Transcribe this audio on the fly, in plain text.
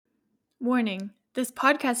Warning: this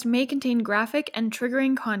podcast may contain graphic and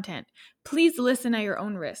triggering content. Please listen at your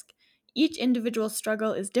own risk. Each individual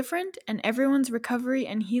struggle is different, and everyone's recovery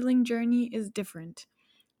and healing journey is different.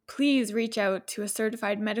 Please reach out to a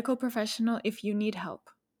certified medical professional if you need help.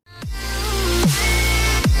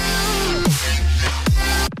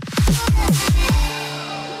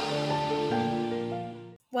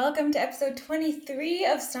 Welcome to episode 23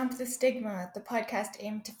 of Stomp the Stigma, the podcast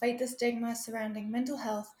aimed to fight the stigma surrounding mental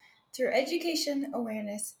health through education,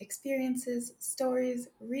 awareness, experiences, stories,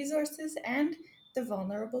 resources, and the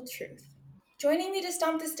vulnerable truth. Joining me to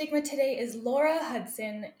stomp the stigma today is Laura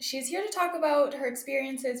Hudson. She's here to talk about her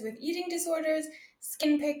experiences with eating disorders,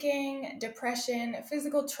 skin picking, depression,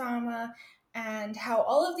 physical trauma, and how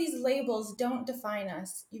all of these labels don't define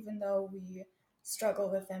us, even though we struggle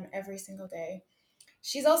with them every single day.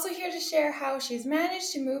 She's also here to share how she's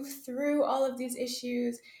managed to move through all of these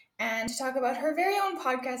issues and to talk about her very own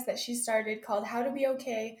podcast that she started called How to Be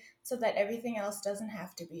Okay So That Everything Else Doesn't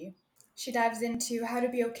Have to Be. She dives into how to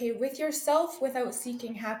be okay with yourself without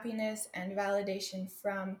seeking happiness and validation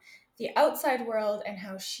from the outside world and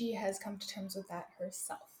how she has come to terms with that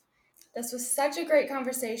herself. This was such a great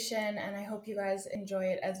conversation, and I hope you guys enjoy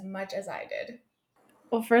it as much as I did.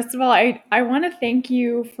 Well, first of all, I want to thank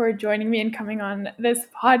you for joining me and coming on this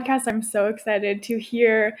podcast. I'm so excited to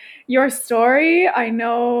hear your story. I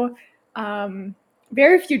know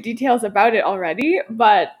very few details about it already,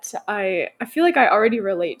 but I feel like I already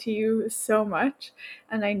relate to you so much,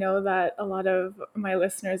 and I know that a lot of my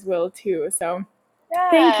listeners will too. So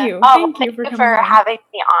thank you. Thank you for having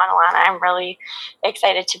me on, Alana. I'm really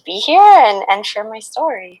excited to be here and share my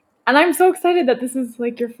story. And I'm so excited that this is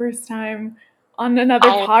like your first time on another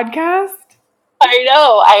podcast. I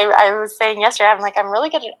know. I was saying yesterday, I'm really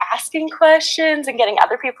good at asking questions and getting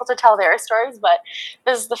other people to tell their stories, but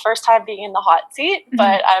this is the first time being in the hot seat.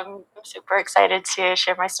 But I'm super excited to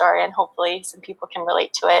share my story, and hopefully some people can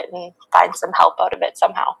relate to it and find some help out of it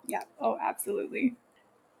somehow. Yeah. Oh, absolutely.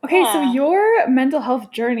 Okay, so your mental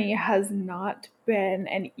health journey has not been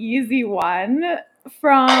an easy one.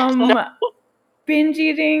 From binge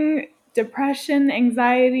eating, depression,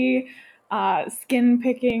 anxiety, skin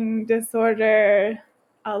picking disorder,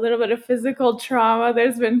 a little bit of physical trauma.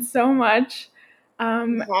 There's been so much.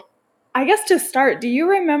 I guess to start, do you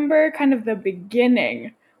remember kind of the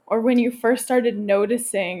beginning or when you first started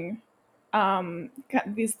noticing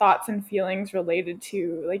these thoughts and feelings related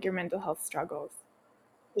to like your mental health struggles?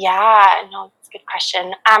 Yeah, no, that's a good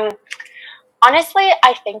question. Honestly,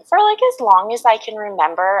 I think for as long as I can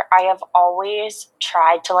remember, I have always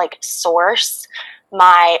tried to source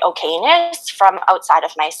my okayness from outside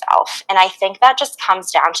of myself. And I think that just comes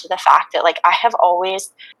down to the fact that I have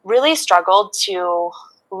always really struggled to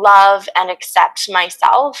love and accept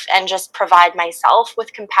myself and just provide myself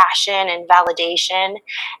with compassion and validation.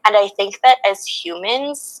 And I think that as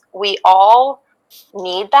humans, we all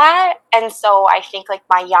need that. And so I think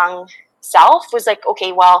my young self was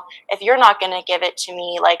okay, well, if you're not going to give it to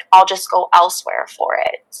me, I'll just go elsewhere for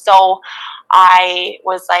it. So I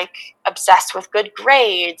was obsessed with good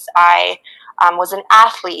grades. I was an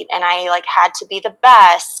athlete, and I had to be the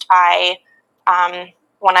best.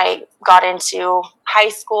 When I got into high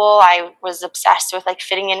school, I was obsessed with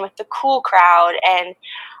fitting in with the cool crowd and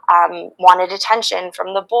wanted attention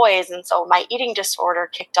from the boys. And so my eating disorder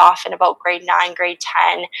kicked off in about grade 9, grade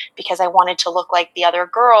 10, because I wanted to look like the other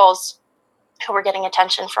girls who were getting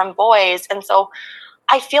attention from boys. And so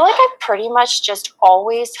I feel like I pretty much just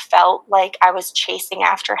always felt like I was chasing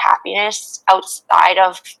after happiness outside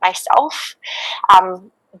of myself.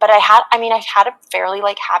 But I've had a fairly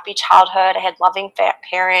happy childhood. I had loving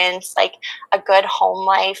parents, a good home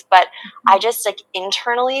life, but I just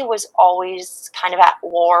internally was always kind of at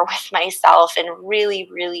war with myself and really,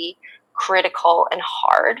 really critical and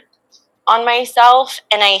hard on myself.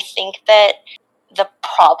 And I think that the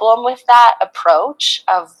problem with that approach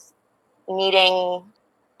of needing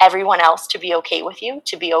everyone else to be okay with you,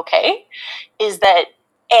 to be okay, is that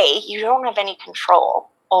you don't have any control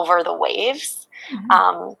over the waves.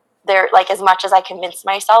 They're as much as I convince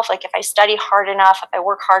myself, if I study hard enough, if I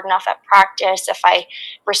work hard enough at practice, if I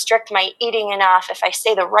restrict my eating enough, if I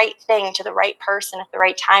say the right thing to the right person at the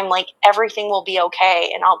right time, everything will be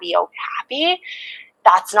okay and I'll be happy.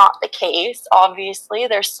 That's not the case. Obviously,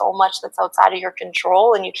 there's so much that's outside of your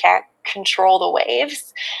control, and you can't control the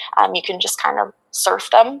waves. You can just kind of surf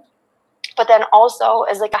them. But then also,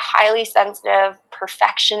 as a highly sensitive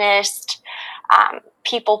perfectionist,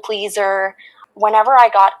 people pleaser, whenever I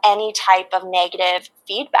got any type of negative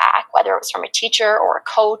feedback, whether it was from a teacher or a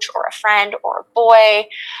coach or a friend or a boy,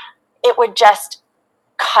 it would just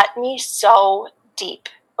cut me so deep.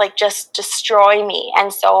 like just destroy me.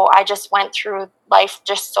 And so I just went through life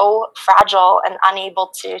just so fragile and unable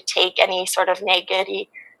to take any sort of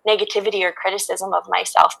negativity or criticism of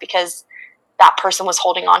myself, because that person was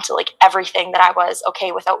holding on to like everything that I was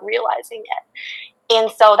okay without realizing it. And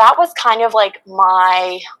so that was kind of like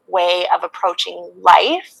my way of approaching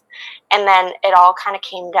life. And then it all kind of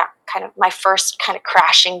came down, kind of my first kind of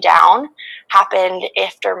crashing down happened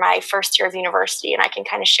after my first year of university. And I can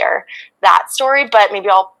kind of share that story, but maybe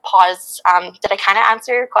I'll pause. Did I kind of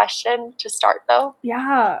answer your question to start though?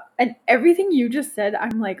 Yeah. And everything you just said,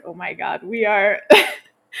 I'm like, oh my God, we are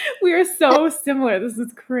we are so similar. This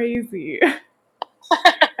is crazy.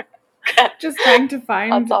 Just trying to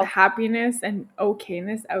find Awesome. happiness and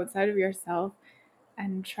okayness outside of yourself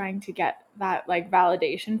and trying to get that like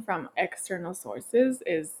validation from external sources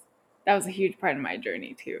that was a huge part of my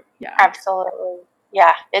journey too. Yeah. Absolutely.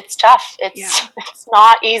 Yeah, it's tough. It's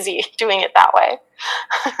not easy doing it that way.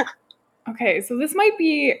 Okay, so this might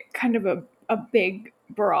be kind of a big,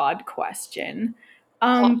 broad question.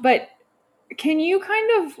 But can you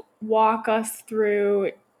kind of walk us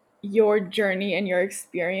through your journey and your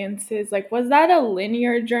experiences? Like, was that a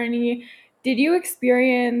linear journey? Did you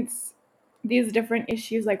experience these different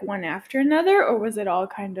issues like one after another, or was it all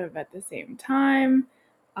kind of at the same time?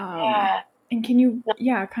 Yeah. And can you,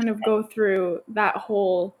 kind of go through that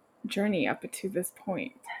whole journey up to this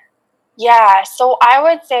point? Yeah, so I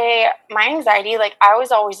would say my anxiety, like I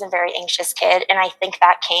was always a very anxious kid, and I think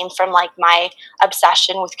that came from like my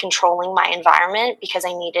obsession with controlling my environment because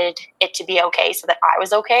I needed it to be okay so that I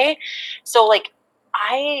was okay. So like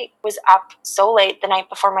I was up so late the night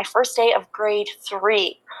before my first day of grade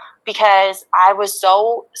 3 because I was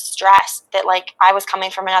so stressed that like I was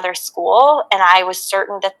coming from another school, and I was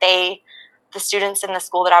certain that the students in the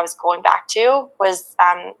school that I was going back to was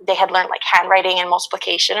they had learned like handwriting and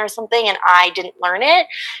multiplication or something, and I didn't learn it.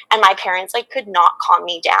 And my parents like could not calm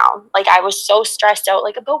me down. Like I was so stressed out,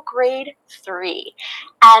 like about grade 3.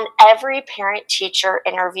 And every parent teacher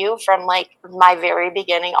interview from like my very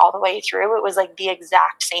beginning all the way through, it was like the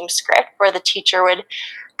exact same script where the teacher would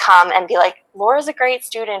come and be like, Laura's a great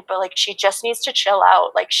student, but like she just needs to chill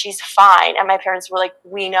out. Like she's fine. And my parents were like,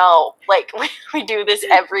 we know, like we do this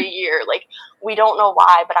every year. Like we don't know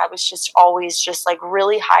why, but I was just always just like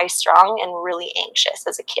really high strung and really anxious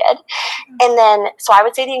as a kid. And then, so I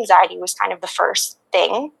would say the anxiety was kind of the first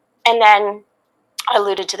thing. And then I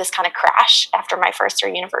alluded to this kind of crash after my first year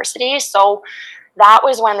of university. So that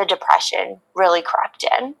was when the depression really crept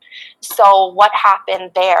in. So what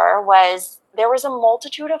happened there was a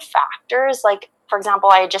multitude of factors. Like, for example,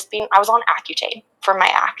 I was on Accutane for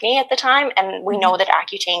my acne at the time, and we know that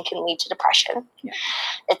Accutane can lead to depression. Yeah.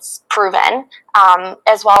 It's proven.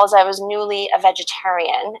 As well as I was newly a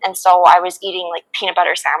vegetarian, and so I was eating like peanut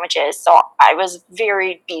butter sandwiches. So I was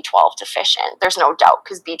very B12 deficient. There's no doubt,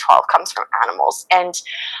 because B12 comes from animals, and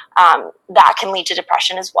that can lead to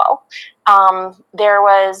depression as well. I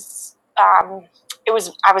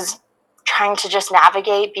was trying to just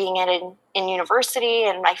navigate being in university,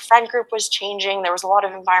 and my friend group was changing. There was a lot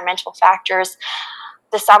of environmental factors.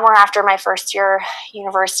 The summer after my first year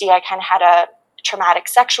university, I kind of had a traumatic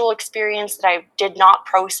sexual experience that I did not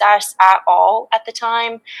process at all at the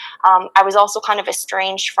time. I was also kind of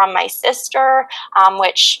estranged from my sister,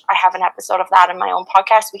 which I have an episode of that in my own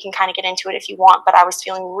podcast. We can kind of get into it if you want, but I was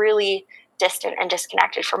feeling really distant and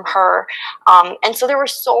disconnected from her. And so there were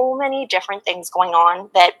so many different things going on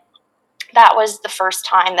that was the first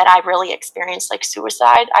time that I really experienced like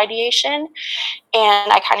suicide ideation.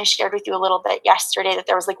 And I kind of shared with you a little bit yesterday that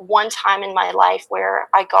there was like one time in my life where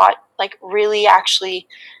I got like really actually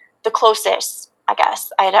the closest, I guess,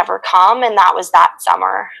 I had ever come. And that was that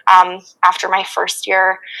summer after my first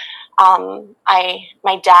year.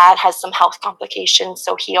 My dad has some health complications,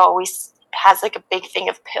 so he always has like a big thing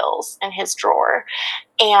of pills in his drawer.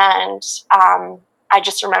 And I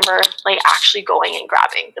just remember like actually going and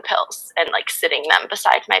grabbing the pills and like sitting them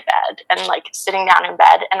beside my bed and like sitting down in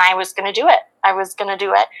bed, and I was going to do it.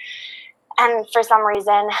 And for some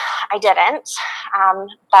reason I didn't.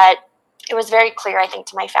 But it was very clear, I think,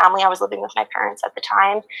 to my family. I was living with my parents at the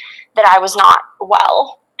time, that I was not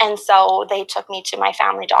well. And so they took me to my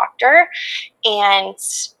family doctor, and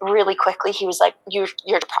really quickly he was like, you're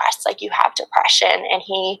depressed, like you have depression. And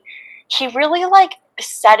he really like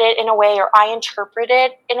said it in a way, or I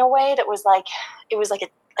interpreted in a way that was like, it was like a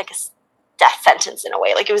death sentence in a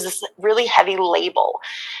way. Like it was this really heavy label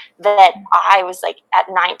that I was like at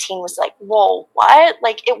 19 was like, whoa, what?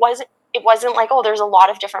 Like it wasn't, it wasn't like, oh, there's a lot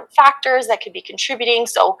of different factors that could be contributing,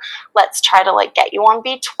 so let's try to like get you on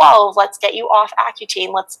B12, let's get you off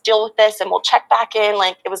Accutane, let's deal with this and we'll check back in.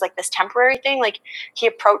 Like it was like this temporary thing. Like he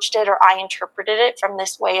approached it, or I interpreted it from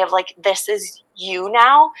this way of like, this is you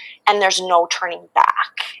now and there's no turning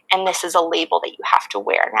back, and this is a label that you have to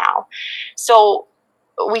wear now. So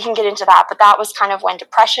we can get into that, but that was kind of when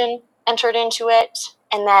depression entered into it.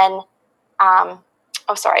 And then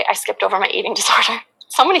oh sorry, I skipped over my eating disorder.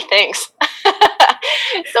 So many things.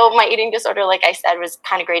 So my eating disorder, like I said, was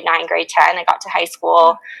kind of grade 9, grade 10. I got to high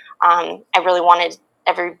school. I really wanted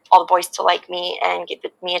all the boys to like me and give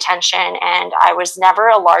me attention. And I was never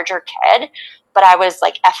a larger kid, but I was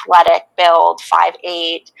like athletic build,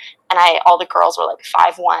 5'8", and all the girls were like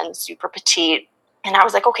 5'1", super petite. And I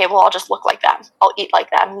was like, okay, well, I'll just look like them. I'll eat like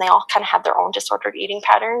them. And they all kind of had their own disordered eating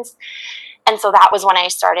patterns. And so that was when I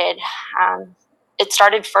started. It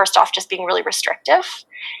started first off just being really restrictive.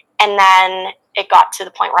 And then it got to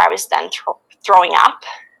the point where I was then throwing up.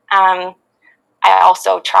 I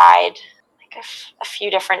also tried like a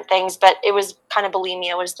few different things, but it was kind of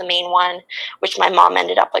bulimia was the main one, which my mom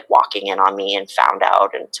ended up like walking in on me and found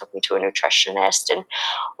out and took me to a nutritionist and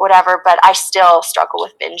whatever. But I still struggle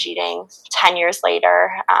with binge eating 10 years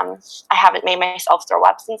later. I haven't made myself throw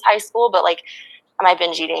up since high school, but like my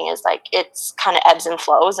binge eating is like, it's kind of ebbs and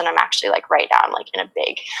flows, and I'm actually like right now I'm like in a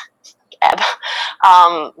big ebb.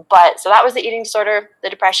 But so that was the eating disorder, the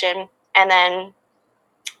depression. And then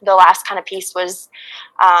the last kind of piece was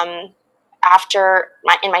after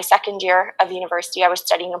in my second year of university, I was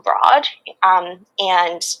studying abroad.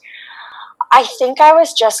 And I think I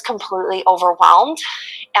was just completely overwhelmed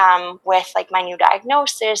with like my new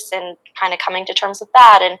diagnosis and kind of coming to terms with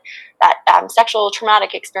that, and that sexual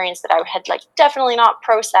traumatic experience that I had like definitely not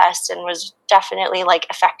processed and was definitely like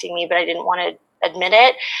affecting me, but I didn't want to admit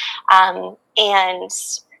it. And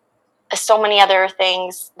so many other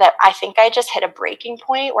things that I think I just hit a breaking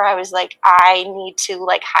point where I was like, I need to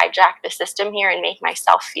like hijack the system here and make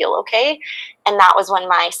myself feel okay. And that was when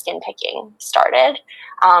my skin picking started.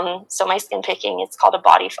 So my skin picking, it's called a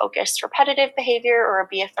body focused repetitive behavior, or a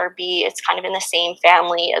BFRB. It's kind of in the same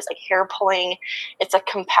family as like hair pulling. It's a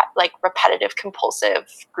like repetitive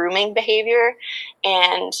compulsive grooming behavior.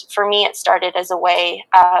 And for me, it started as a way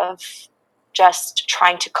of just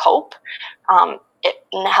trying to cope. It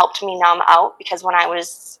helped me numb out, because when I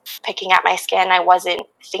was picking at my skin, I wasn't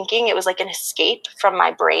thinking. It was like an escape from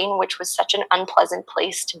my brain, which was such an unpleasant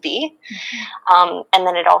place to be. And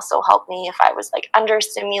then it also helped me if I was like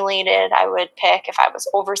understimulated, I would pick. If I was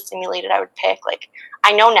overstimulated, I would pick. Like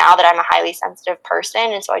I know now that I'm a highly sensitive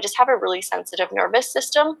person, and so I just have a really sensitive nervous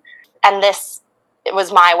system. And it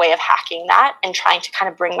was my way of hacking that and trying to kind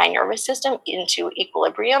of bring my nervous system into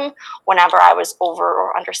equilibrium whenever I was over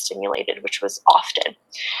or understimulated, which was often.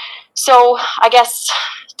 So I guess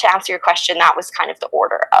to answer your question, that was kind of the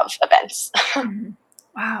order of events.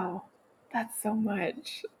 Wow, that's so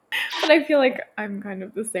much. But I feel like I'm kind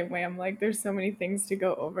of the same way. I'm like, there's so many things to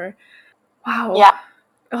go over. Wow. Yeah.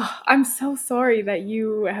 Oh, I'm so sorry that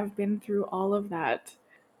you have been through all of that.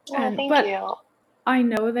 Well, thank you. I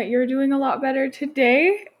know that you're doing a lot better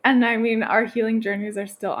today, and I mean our healing journeys are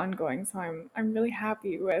still ongoing, so I'm really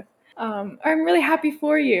happy with I'm really happy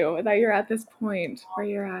for you that you're at this point where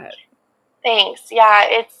you're at. Thanks. Yeah,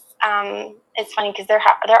 it's funny because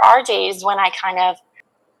there are days when I kind of,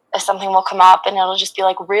 something will come up and it'll just be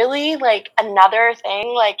like, really, like another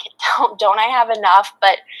thing, like don't I have enough?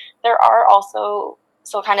 But there are also,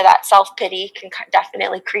 so kind of that self-pity can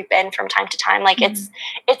definitely creep in from time to time. Like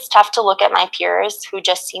it's tough to look at my peers who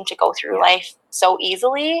just seem to go through life so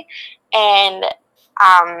easily. And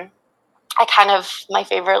I kind of, my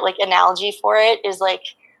favorite like analogy for it is like,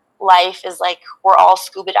 life is like we're all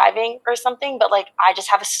scuba diving or something, but like I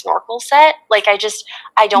just have a snorkel set. Like I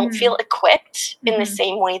don't feel equipped in the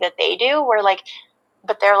same way that they do. Where like,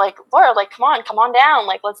 but they're like, Laura, like come on down,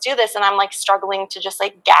 like let's do this. And I'm like struggling to just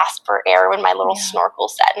like gasp for air in my little snorkel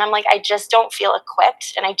set, and I'm like, I just don't feel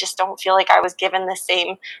equipped, and I just don't feel like I was given the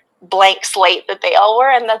same blank slate that they all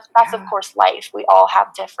were. And that's of course life. We all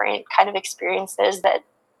have different kind of experiences that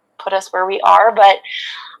put us where we are, but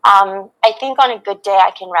I think on a good day, I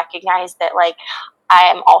can recognize that, like, I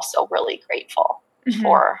am also really grateful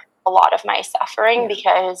for a lot of my suffering,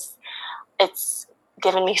 because it's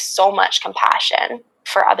given me so much compassion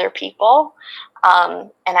for other people.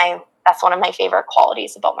 And that's one of my favorite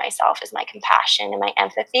qualities about myself, is my compassion and my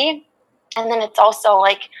empathy. And then it's also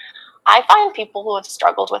like, I find people who have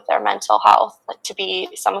struggled with their mental health to be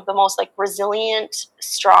some of the most like resilient,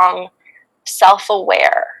 strong,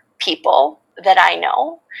 self-aware people that I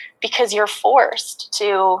know, because you're forced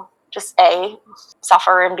to just A,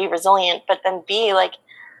 suffer and be resilient, but then B, like,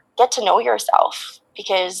 get to know yourself.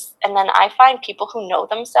 And then I find people who know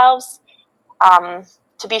themselves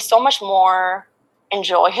to be so much more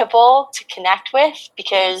enjoyable to connect with,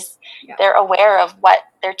 because they're aware of what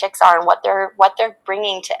their tics are and what they're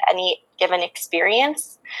bringing to any given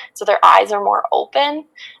experience. So their eyes are more open.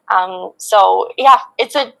 So yeah,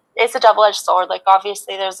 it's a double-edged sword. Like,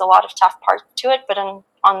 obviously there's a lot of tough parts to it, but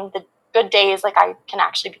on the good days, like, I can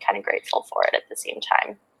actually be kind of grateful for it at the same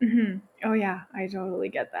time. Mm-hmm. Oh yeah, I totally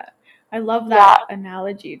get that. I love that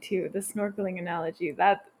analogy too, the snorkeling analogy.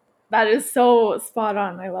 That is so spot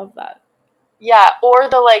on. I love that. Yeah, or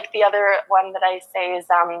the other one that I say is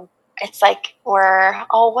it's like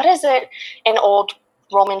what is it? In old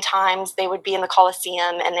Roman times, they would be in the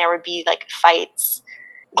Colosseum and there would be like fights,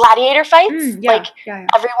 gladiator fights. Yeah.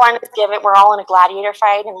 Everyone is we're all in a gladiator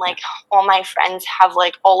fight, and like all my friends have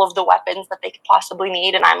like all of the weapons that they could possibly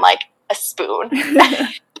need, and I'm like a spoon.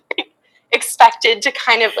 Expected to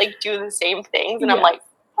kind of like do the same things, and I'm like,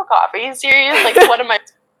 fuck off, are you serious? Like, what am I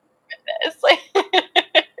doing with this? Like,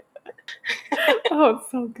 oh, it's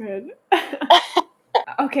so good.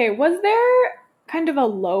 Okay, was there kind of a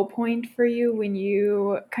low point for you when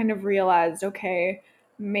you kind of realized, okay,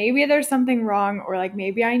 maybe there's something wrong, or like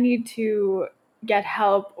maybe I need to get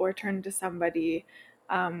help or turn to somebody?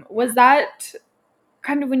 Was that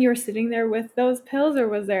kind of when you were sitting there with those pills, or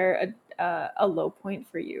was there a low point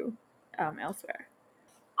for you elsewhere?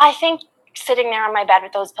 I think sitting there on my bed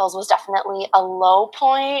with those pills was definitely a low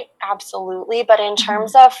point, absolutely. But in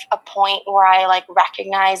terms of a point where I like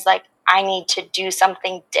recognize like I need to do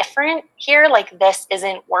something different here, like this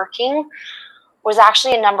isn't working, was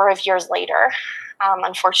actually a number of years later.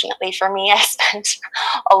 Unfortunately for me, I spent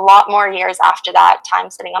a lot more years after that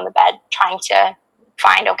time sitting on the bed trying to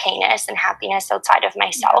find okayness and happiness outside of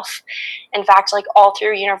myself. In fact, like all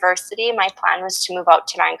through university, my plan was to move out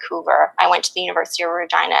to Vancouver. I went to the University of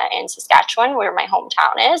Regina in Saskatchewan, where my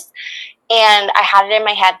hometown is. And I had it in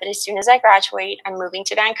my head that as soon as I graduate, I'm moving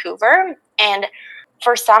to Vancouver. And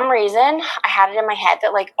for some reason, I had it in my head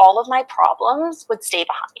that like all of my problems would stay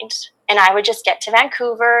behind. And I would just get to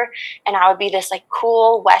Vancouver and I would be this like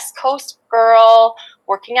cool West Coast girl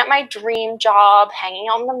working at my dream job, hanging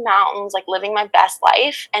out in the mountains, like living my best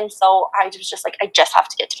life. And so I was just like, I just have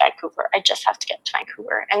to get to Vancouver. I just have to get to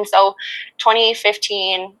Vancouver. And so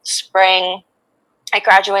 2015 spring, I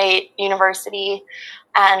graduate university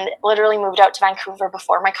and literally moved out to Vancouver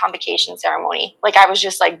before my convocation ceremony. Like, I was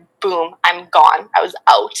just like, boom, I'm gone. I was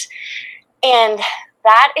out. And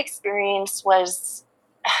that experience was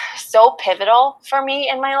so pivotal for me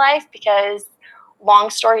in my life because, long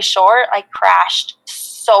story short, I crashed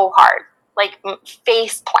so hard, like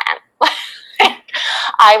face plant.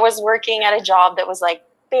 I was working at a job that was like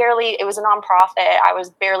it was a nonprofit. I was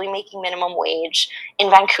barely making minimum wage in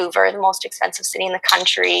Vancouver, the most expensive city in the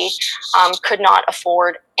country. Could not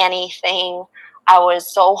afford anything. I was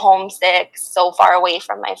so homesick, so far away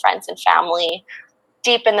from my friends and family,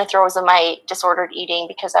 deep in the throes of my disordered eating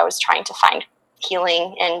because I was trying to find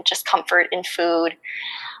healing and just comfort in food.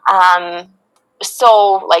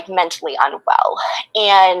 So like mentally unwell.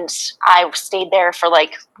 And I stayed there for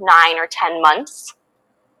like 9 or 10 months.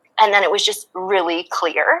 And then it was just really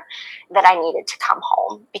clear that I needed to come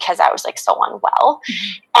home because I was like so unwell.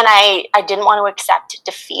 And I didn't want to accept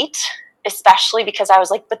defeat, especially because I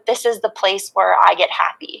was like, but this is the place where I get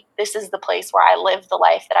happy. This is the place where I live the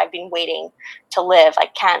life that I've been waiting to live. I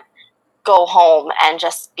can't go home and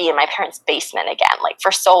just be in my parents' basement again. Like,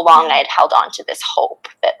 for so long, I had held on to this hope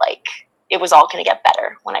that like it was all going to get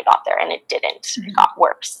better when I got there, and it didn't. It got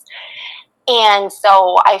worse. And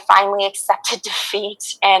so I finally accepted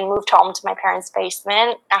defeat and moved home to my parents'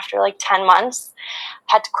 basement after like 10 months.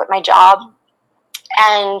 Had to quit my job.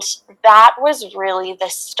 And that was really the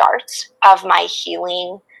start of my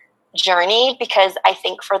healing journey, because I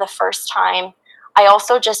think for the first time, I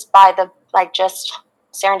also just just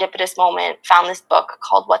serendipitous moment found this book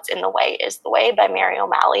called What's in the Way is the Way by Mary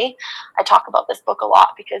O'Malley. I talk about this book a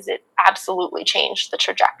lot because it absolutely changed the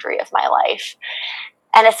trajectory of my life.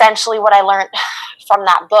 And essentially what I learned from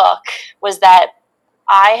that book was that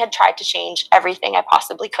I had tried to change everything I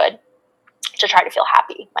possibly could to try to feel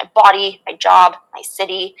happy. My body, my job, my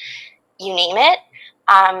city, you name it.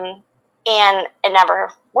 And it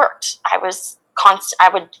never worked. I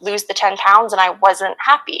would lose the 10 pounds and I wasn't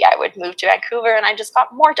happy. I would move to Vancouver and I just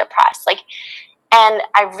got more depressed. And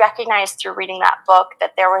I recognized through reading that book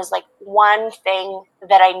that there was like one thing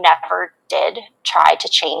that I never did try to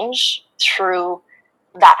change through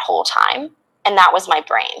that whole time. And that was my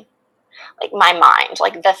brain, like my mind,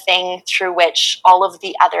 like the thing through which all of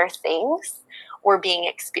the other things were being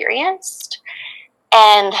experienced.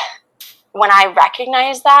 And when I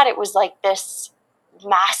recognized that, it was like this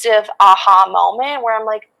massive aha moment where I'm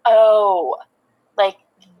like, oh, like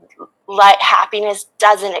happiness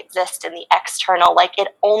doesn't exist in the external. Like it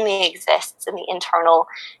only exists in the internal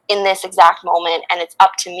in this exact moment. And it's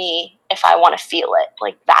up to me if I want to feel it.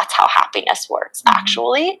 Like that's how happiness works,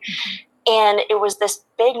 actually. And it was this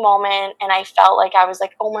big moment, and I felt like I was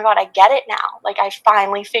like, oh my God, I get it now. Like I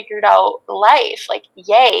finally figured out life. Like,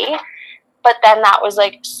 yay. But then that was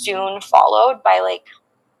like soon followed by like,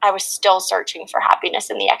 I was still searching for happiness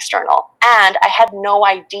in the external. And I had no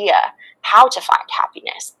idea how to find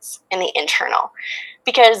happiness in the internal.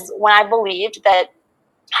 Because when I believed that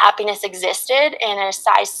happiness existed in a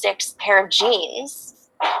size 6 pair of jeans,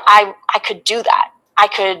 I could do that. I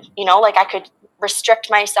could, like I could restrict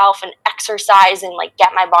myself and exercise and like get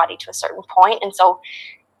my body to a certain point. And so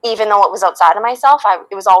even though it was outside of myself,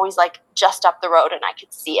 it was always like just up the road and I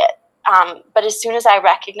could see it. But as soon as I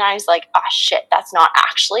recognized like, ah, shit, that's not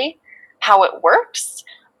actually how it works,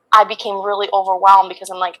 I became really overwhelmed because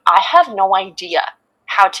I'm like, I have no idea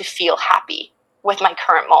how to feel happy with my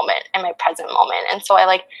current moment and my present moment. And so I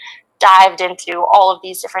like dived into all of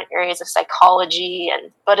these different areas of psychology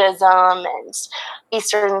and Buddhism and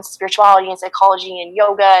Eastern spirituality and psychology and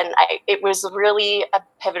yoga. And it was really a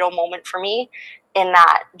pivotal moment for me in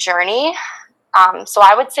that journey. So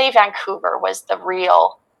I would say Vancouver was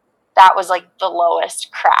that was like the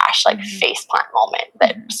lowest crash, like faceplant moment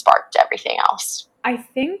that sparked everything else. I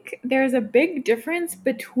think there's a big difference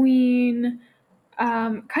between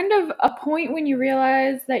kind of a point when you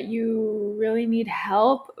realize that you really need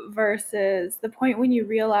help versus the point when you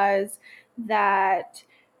realize that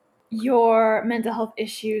your mental health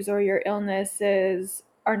issues or your illnesses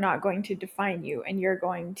are not going to define you and you're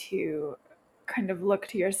going to kind of look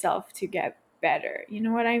to yourself to get better. You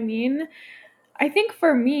know what I mean? I think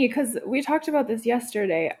for me, because we talked about this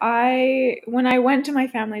yesterday, when I went to my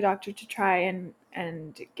family doctor to try and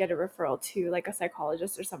get a referral to like a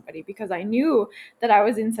psychologist or somebody, because I knew that I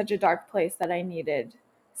was in such a dark place that I needed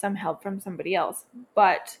some help from somebody else.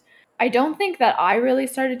 But I don't think that I really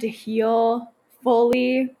started to heal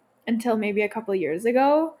fully until maybe a couple of years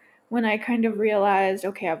ago, when I kind of realized,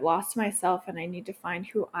 okay, I've lost myself and I need to find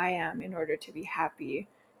who I am in order to be happy.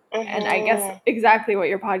 And I guess exactly what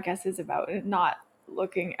your podcast is about, not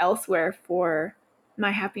looking elsewhere for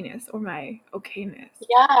my happiness or my okayness.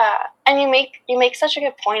 Yeah. And you make such a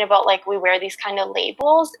good point about like we wear these kind of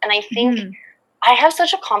labels, and I think I have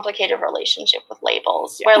such a complicated relationship with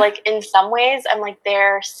labels where like in some ways I'm like,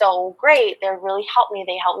 they're so great. They really help me.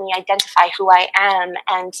 They help me identify who I am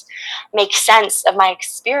and make sense of my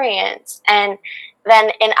experience. And then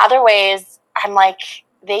in other ways, I'm like,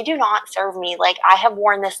 they do not serve me. Like I have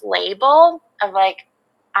worn this label of like,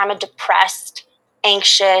 I'm a depressed,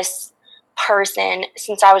 anxious person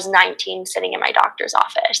since I was 19 sitting in my doctor's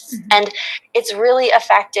office. And it's really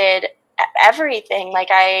affected everything. Like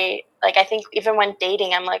I think even when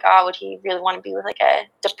dating, I'm like, oh, would he really want to be with like a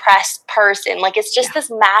depressed person? Like it's just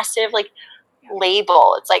this massive like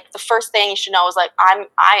label. It's like the first thing you should know is like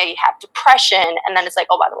I have depression, and then it's like,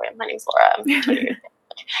 oh, by the way, my name's Laura. I'm 20 years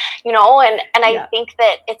old. And I think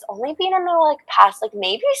that it's only been in the like past like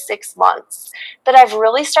maybe 6 months that I've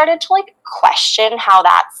really started to like question how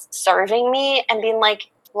that's serving me and being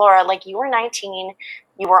like, Laura, like you were 19,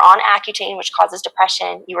 you were on Accutane, which causes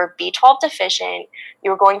depression, you were B12 deficient,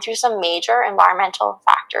 you were going through some major environmental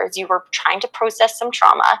factors, you were trying to process some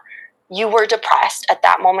trauma, you were depressed at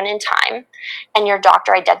that moment in time, and your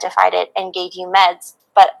doctor identified it and gave you meds.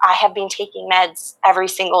 But I have been taking meds every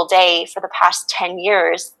single day for the past 10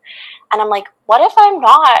 years. And I'm like, what if I'm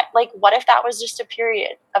not? Like, what if that was just a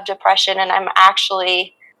period of depression and I'm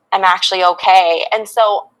actually okay? And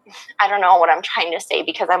so I don't know what I'm trying to say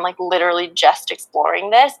because I'm like literally just exploring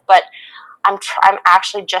this, but I'm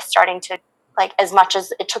actually just starting to like, as much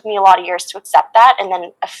as it took me a lot of years to accept that, and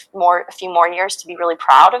then a few more years to be really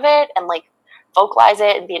proud of it and like vocalize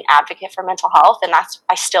it and be an advocate for mental health. And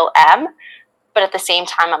I still am. But at the same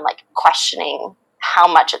time, I'm like questioning how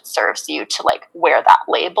much it serves you to like wear that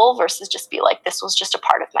label versus just be like, this was just a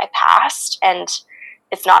part of my past and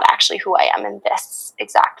it's not actually who I am in this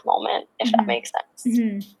exact moment, if that makes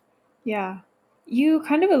sense. Yeah. You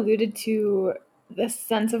kind of alluded to the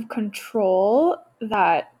sense of control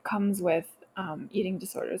that comes with eating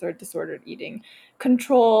disorders or disordered eating.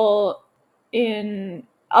 Control in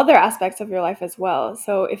other aspects of your life as well.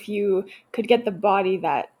 So if you could get the body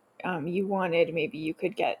that you wanted, maybe you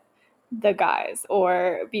could get the guys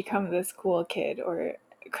or become this cool kid or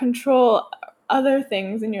control other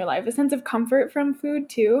things in your life. A sense of comfort from food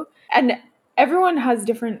too. And everyone has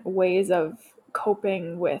different ways of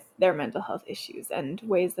coping with their mental health issues and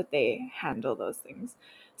ways that they handle those things.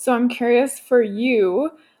 So I'm curious for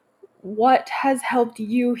you, what has helped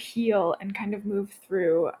you heal and kind of move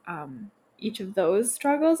through each of those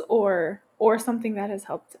struggles, or something that has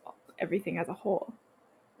helped everything as a whole?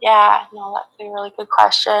 Yeah, no, that's a really good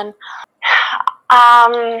question.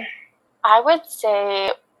 I would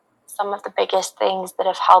say some of the biggest things that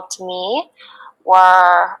have helped me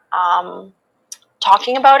were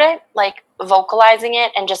talking about it, like vocalizing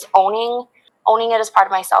it and just owning it as part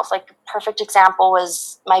of myself. Like, perfect example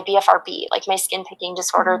was my BFRB, like my skin picking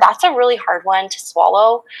disorder. That's a really hard one to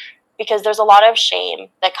swallow because there's a lot of shame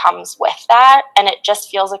that comes with that, and it just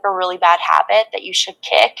feels like a really bad habit that you should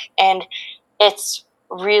kick, and it's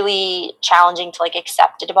really challenging to like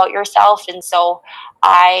accept it about yourself. And so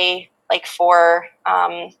I, like, for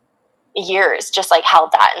years just like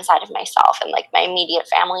held that inside of myself, and like my immediate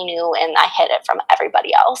family knew and I hid it from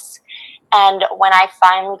everybody else. And when I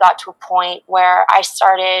finally got to a point where I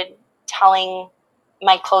started telling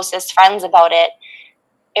my closest friends about it,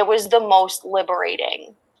 it was the most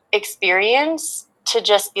liberating experience to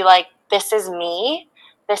just be like, this is me.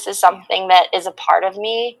 This is something that is a part of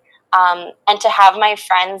me. And to have my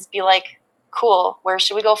friends be like, cool, where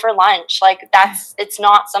should we go for lunch? Like, it's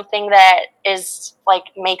not something that is like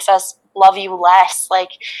makes us love you less.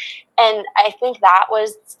 Like, and I think that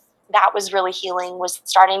was really healing, was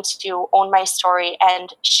starting to own my story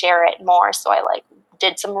and share it more. So I like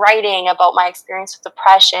did some writing about my experience with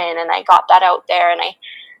depression, and I got that out there, and I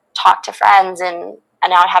talk to friends, and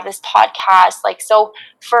now I have this podcast. Like, so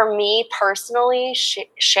for me personally,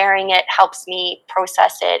 sharing it helps me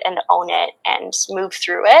process it and own it and move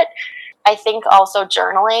through it. I think also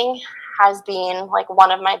journaling has been like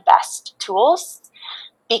one of my best tools,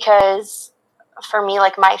 because for me,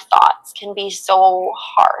 like, my thoughts can be so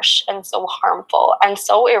harsh and so harmful and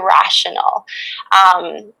so irrational.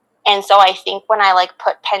 And so I think when I like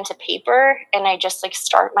put pen to paper and I just like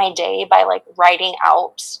start my day by like writing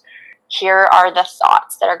out, here are the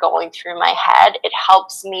thoughts that are going through my head, it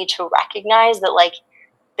helps me to recognize that like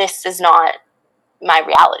this is not my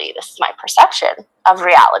reality. This is my perception of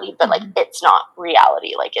reality, but like it's not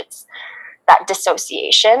reality. Like, it's that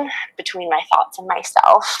dissociation between my thoughts and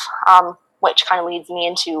myself, which kind of leads me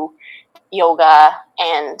into yoga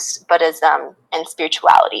and Buddhism and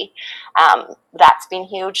spirituality. That's been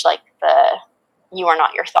huge. Like, the you are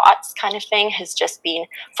not your thoughts kind of thing has just been,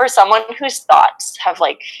 for someone whose thoughts have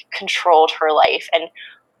like controlled her life and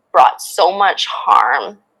brought so much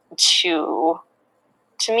harm to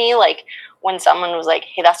me, like, when someone was like,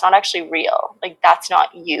 hey, that's not actually real, like, that's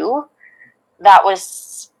not you,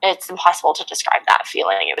 it's impossible to describe that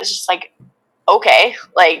feeling. It was just like, okay,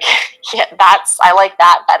 like, yeah, I like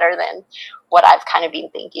that better than what I've kind of been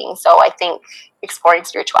thinking. So I think exploring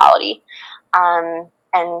spirituality,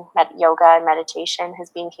 and yoga and meditation has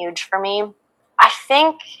been huge for me. I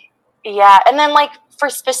think, yeah. And then, like, for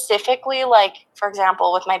specifically, like, for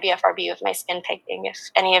example, with my BFRB, with my skin picking, if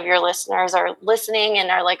any of your listeners are listening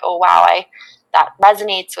and are like, oh, wow, that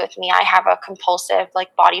resonates with me. I have a compulsive,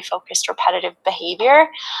 like, body focused repetitive behavior.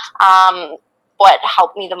 What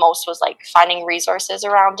helped me the most was like finding resources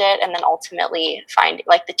around it, and then ultimately finding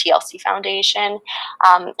like the TLC Foundation,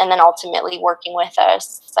 and then ultimately working with a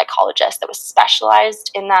psychologist that was specialized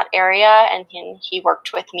in that area, and he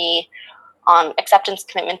worked with me on acceptance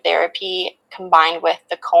commitment therapy combined with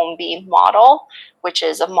the Combe model, which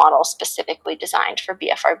is a model specifically designed for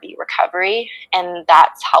BFRB recovery, and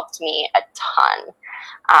that's helped me a ton.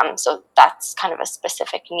 So that's kind of a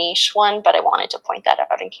specific niche one, but I wanted to point that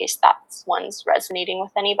out in case that's one's resonating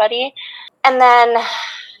with anybody. And then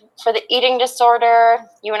for the eating disorder,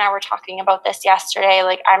 you and I were talking about this yesterday.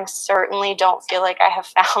 Like, I certainly don't feel like I have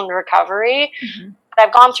found recovery, but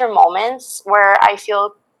I've gone through moments where I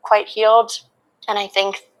feel quite healed. And I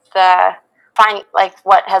think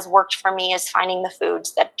what has worked for me is finding the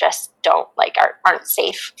foods that just aren't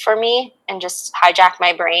safe for me, and just hijack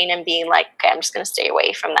my brain and being like, okay, I'm just going to stay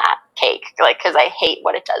away from that cake, like, because I hate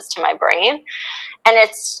what it does to my brain. And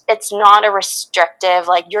it's not a restrictive,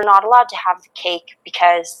 like, you're not allowed to have the cake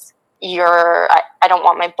because I don't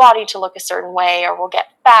want my body to look a certain way or will get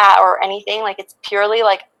fat or anything. Like, it's purely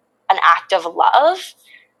like an act of love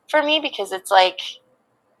for me, because it's like,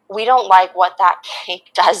 we don't like what that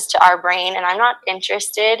cake does to our brain, and I'm not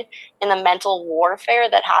interested in the mental warfare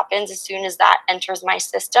that happens as soon as that enters my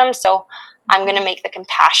system. So I'm going to make the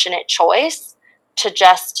compassionate choice to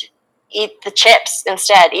just eat the chips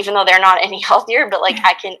instead, even though they're not any healthier, but like,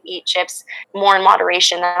 I can eat chips more in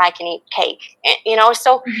moderation than I can eat cake,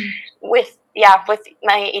 so with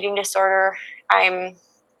my eating disorder, I'm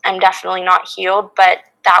definitely not healed, but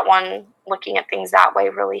that one looking at things that way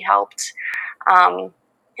really helped.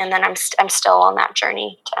 And then I'm still on that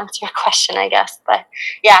journey, to answer your question, I guess. But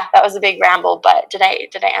yeah, that was a big ramble. But did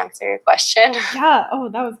I answer your question? Yeah. Oh,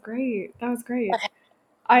 that was great. That was great. Okay.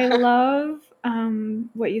 I love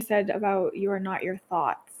what you said about you are not your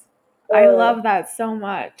thoughts. I love that so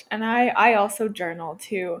much. And I also journal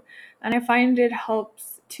too. And I find it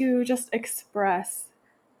helps to just express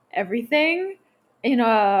everything in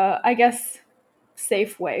a, I guess,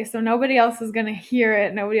 safe way. So nobody else is going to hear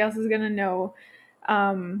it, nobody else is going to know.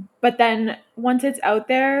 But then once it's out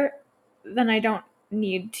there, then I don't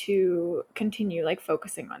need to continue like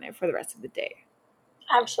focusing on it for the rest of the day.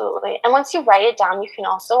 Absolutely. And once you write it down, you can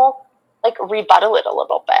also like rebuttal it a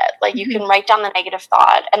little bit. Like you can write down the negative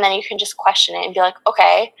thought and then you can just question it and be like,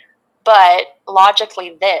 okay, but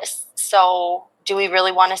logically this. So do we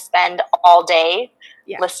really want to spend all day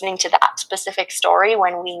listening to that specific story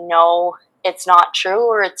when we know it's not true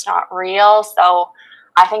or it's not real? So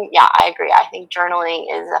I think, yeah, I agree. I think journaling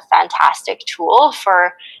is a fantastic tool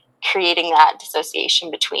for creating that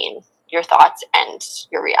dissociation between your thoughts and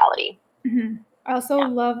your reality. I also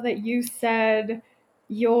love that you said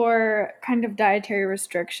your kind of dietary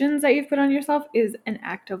restrictions that you've put on yourself is an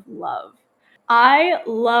act of love. I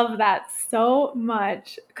love that so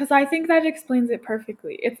much because I think that explains it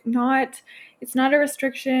perfectly. It's not a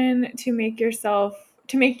restriction to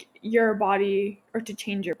make your body or to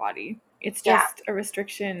change your body. It's just a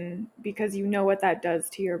restriction because you know what that does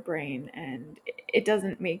to your brain and it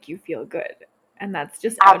doesn't make you feel good. And that's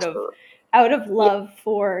just out of love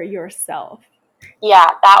for yourself. Yeah,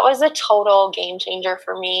 that was a total game changer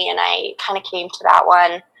for me. And I kind of came to that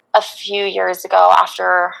one a few years ago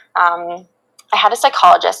after I had a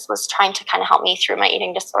psychologist was trying to kind of help me through my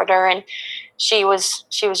eating disorder. And she was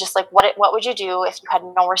just like, what would you do if you had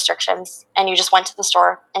no restrictions and you just went to the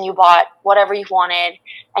store and you bought whatever you wanted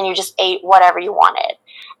and you just ate whatever you wanted?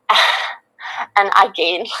 And I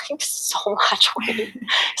gained like so much weight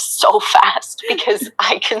so fast because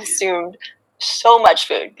I consumed so much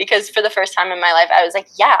food. Because for the first time in my life, I was like,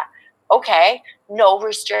 yeah, okay, no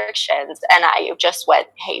restrictions. And I just went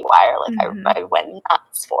haywire. Like I went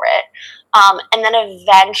nuts for it. And then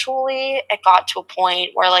eventually it got to a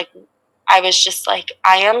point where like I was just like,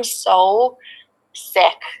 I am so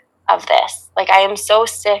sick of this. Like I am so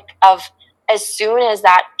sick of as soon as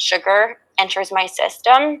that sugar enters my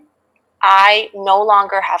system, I no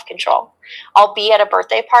longer have control. I'll be at a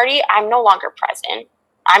birthday party. I'm no longer present.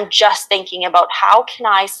 I'm just thinking about how can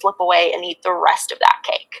I slip away and eat the rest of that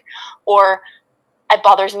cake? Or it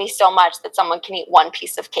bothers me so much that someone can eat one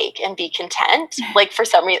piece of cake and be content. Like for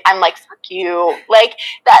some reason, I'm like, fuck you. Like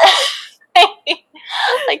that,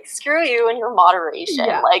 like screw you and your moderation.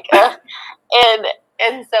 Yeah. Like,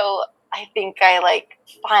 and so I think I like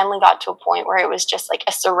finally got to a point where it was just like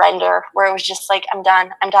a surrender, where it was just like, I'm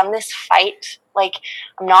done this fight. Like,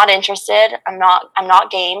 I'm not interested. I'm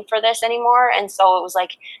not game for this anymore. And so it was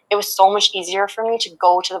like, it was so much easier for me to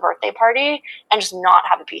go to the birthday party and just not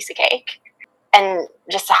have a piece of cake and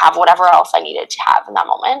just to have whatever else I needed to have in that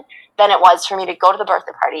moment than it was for me to go to the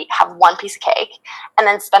birthday party, have one piece of cake, and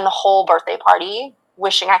then spend the whole birthday party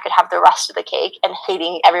wishing I could have the rest of the cake and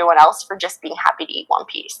hating everyone else for just being happy to eat one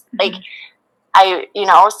piece. Like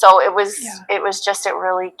so it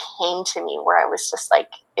really came to me where I was just like,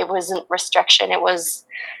 it wasn't restriction. It was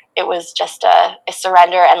just a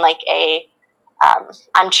surrender and like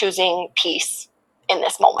I'm choosing peace in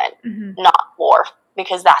this moment, not war,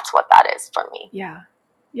 because that's what that is for me. Yeah.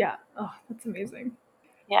 Yeah. Oh, that's amazing.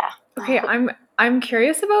 Yeah. Okay, I'm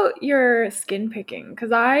curious about your skin picking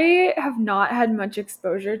because I have not had much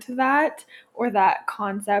exposure to that or that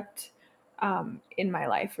concept in my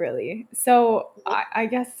life really. So I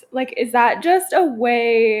guess like is that just a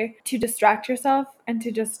way to distract yourself and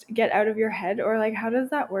to just get out of your head or like how does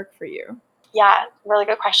that work for you? Yeah, really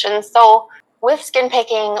good question. So with skin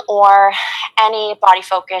picking or any body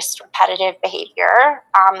focused repetitive behavior,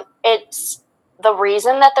 it's the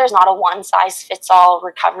reason that there's not a one size fits all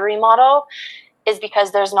recovery model is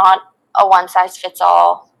because there's not a one size fits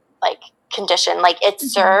all like condition. Like it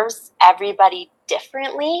serves everybody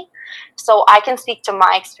differently. So I can speak to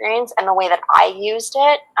my experience and the way that I used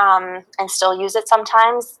it and still use it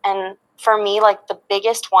sometimes. And for me, like the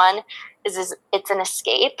biggest one is it's an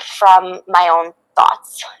escape from my own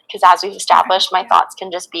thoughts. Because as we've established, my thoughts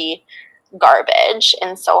can just be garbage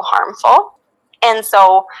and so harmful. And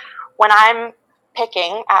so when I'm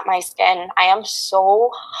picking at my skin, I am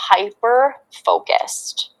so hyper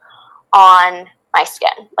focused on my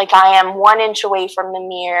skin. Like I am 1 inch away from the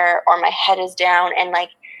mirror or my head is down and like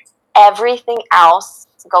everything else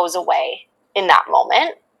goes away in that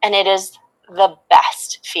moment. And it is the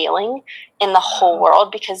best feeling in the whole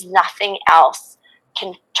world, because nothing else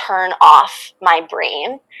can turn off my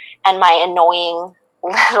brain and my annoying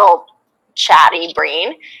little chatty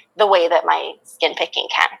brain the way that my skin picking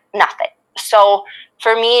can. Nothing. So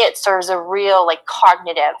for me, it serves a real like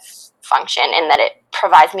cognitive function in that it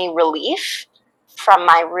provides me relief from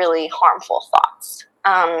my really harmful thoughts.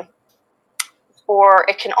 Or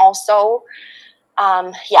it can also,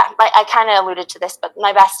 I kind of alluded to this, but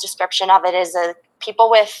my best description of it is people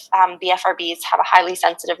with BFRBs have a highly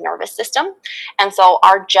sensitive nervous system. And so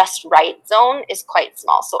our just right zone is quite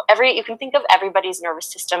small. So you can think of everybody's nervous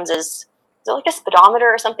systems as, is it like a speedometer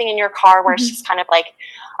or something in your car where it's just kind of like,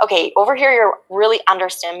 okay, over here you're really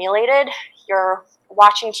understimulated. You're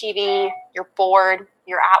watching TV, you're bored,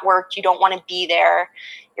 you're at work, you don't want to be there.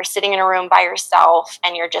 You're sitting in a room by yourself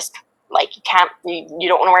and you're just like, you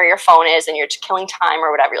don't know where your phone is and you're just killing time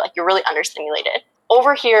or whatever. Like, you're really understimulated.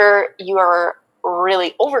 Over here, you're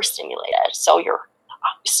really overstimulated. So you're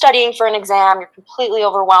studying for an exam, you're completely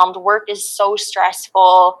overwhelmed. Work is so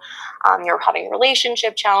stressful. You're having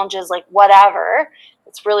relationship challenges, like whatever.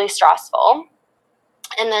 It's really stressful.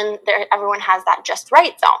 And then everyone has that just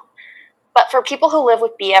right zone. But for people who live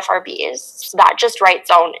with BFRBs, that just right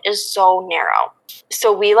zone is so narrow.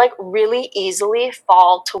 So we like really easily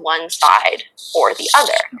fall to one side or the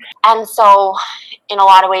other. And so in a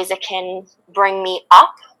lot of ways, it can bring me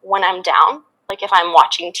up when I'm down. Like if I'm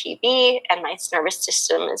watching TV and my nervous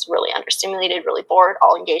system is really understimulated, really bored,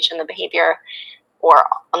 I'll engage in the behavior. Or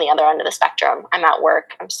on the other end of the spectrum, I'm at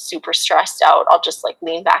work, I'm super stressed out, I'll just like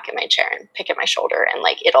lean back in my chair and pick at my shoulder and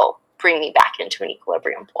like it'll bring me back into an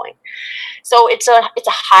equilibrium point. So it's a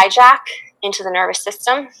hijack into the nervous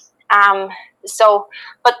system. But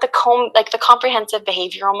the comprehensive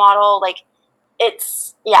behavioral model, like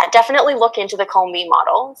definitely look into the COMB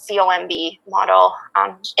model, COMB model,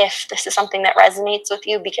 if this is something that resonates with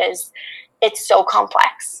you, because it's so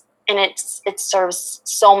complex and it serves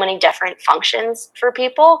so many different functions for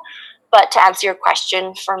people. But to answer your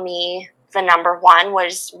question, for me, the number one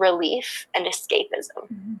was relief and escapism.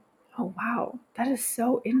 Mm-hmm. Oh, wow. That is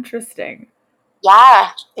so interesting. Yeah.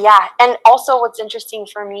 And also what's interesting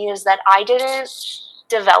for me is that I didn't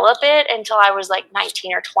develop it until I was like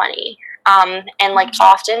 19 or 20. And like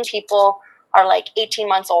often people are like 18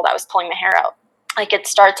 months old, I was pulling my hair out. Like it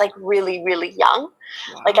starts like really, really young.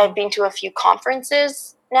 Wow. Like I've been to a few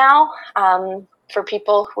conferences now for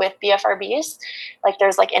people with BFRBs. Like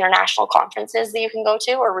there's like international conferences that you can go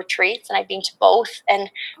to or retreats. And I've been to both. And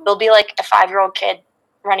there'll be like a 5-year-old kid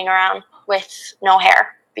running around with no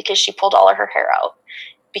hair because she pulled all of her hair out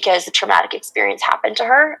because a traumatic experience happened to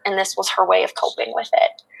her, and this was her way of coping with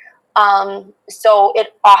it. So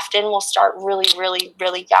it often will start really, really,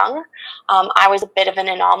 really young. I was a bit of an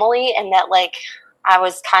anomaly in that, like, I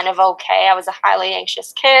was kind of okay. I was a highly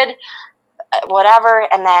anxious kid, whatever.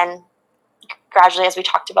 And then gradually, as we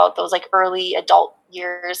talked about those like early adult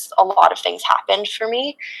years, a lot of things happened for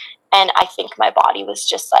me. And I think my body was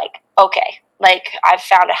just like, okay, like I've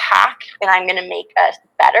found a hack and I'm going to make us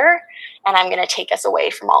better and I'm going to take us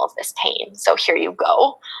away from all of this pain. So here you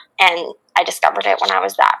go. And I discovered it when I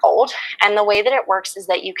was that old. And the way that it works is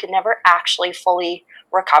that you can never actually fully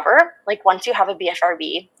recover. Like once you have a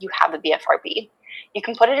BFRB, you have a BFRB. You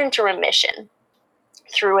can put it into remission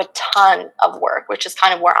through a ton of work, which is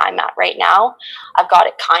kind of where I'm at right now. I've got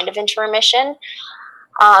it kind of into remission.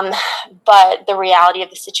 But the reality of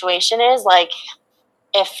the situation is, like,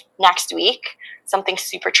 if next week something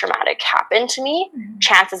super traumatic happened to me,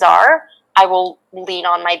 chances are I will lean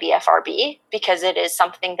on my BFRB because it is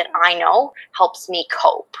something that I know helps me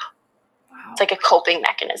cope. Wow. It's like a coping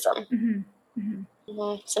mechanism. Mm-hmm.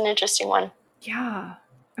 Mm-hmm. It's an interesting one. Yeah.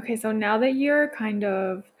 Okay, so now that you're kind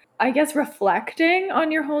of, I guess, reflecting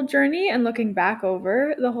on your whole journey and looking back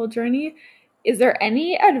over the whole journey, is there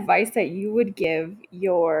any advice that you would give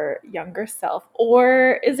your younger self?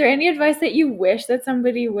 Or is there any advice that you wish that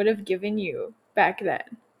somebody would have given you back then?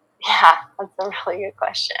 Yeah, that's a really good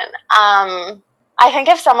question. I think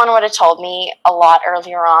if someone would have told me a lot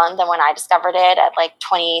earlier on than when I discovered it at like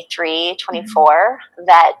 23, 24,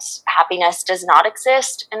 that happiness does not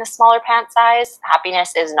exist in a smaller pant size.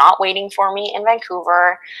 Happiness is not waiting for me in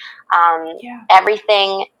Vancouver.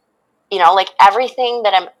 Everything, like everything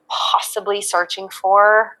that I'm possibly searching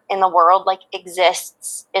for in the world, like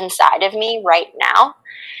exists inside of me right now.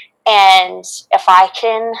 And if I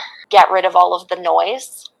can get rid of all of the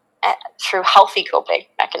noise through healthy coping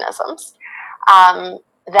mechanisms,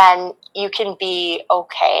 then you can be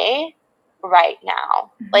okay right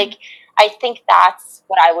now. Mm-hmm. Like, I think that's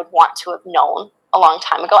what I would want to have known a long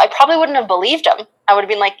time ago. I probably wouldn't have believed him I would have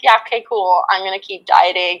been like, yeah, okay, cool. I'm going to keep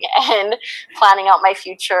dieting and planning out my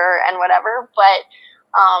future and whatever. But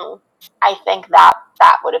I think that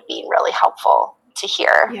would have been really helpful to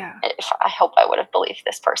hear. Yeah. I hope I would have believed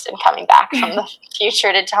this person coming back from the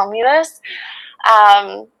future to tell me this.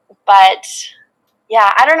 But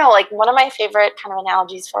yeah, I don't know, like one of my favorite kind of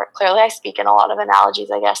analogies for it, clearly I speak in a lot of analogies,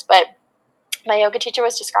 I guess, but my yoga teacher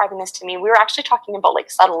was describing this to me. We were actually talking about like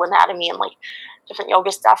subtle anatomy and like different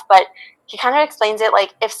yoga stuff, but he kind of explains it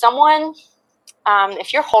like if someone,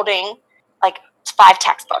 if you're holding like 5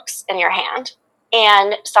 textbooks in your hand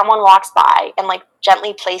and someone walks by and like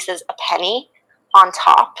gently places a penny on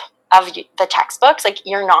top of the textbooks, like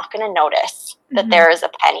you're not going to notice that there is a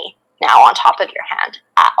penny now on top of your hand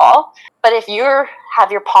at all. But if you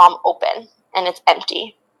have your palm open and it's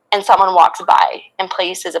empty and someone walks by and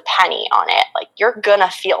places a penny on it, like you're gonna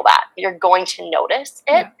feel that. You're going to notice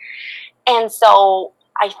it. Yeah. And so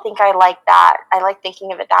I think I like that. I like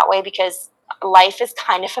thinking of it that way because life is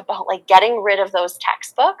kind of about like getting rid of those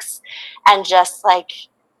textbooks and just like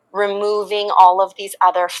removing all of these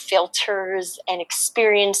other filters and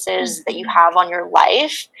experiences that you have on your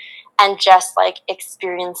life and just like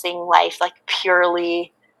experiencing life like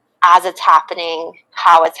purely as it's happening,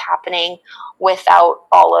 how it's happening, without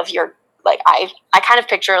all of your like I kind of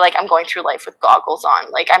picture like I'm going through life with goggles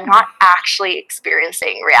on. Like I'm not actually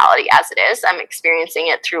experiencing reality as it is. I'm experiencing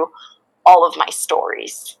it through all of my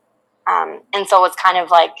stories. And so it's kind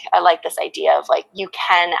of like I like this idea of like you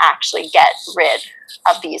can actually get rid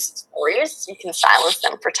of these stories. You can silence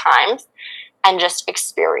them for times and just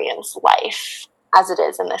experience life as it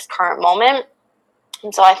is in this current moment.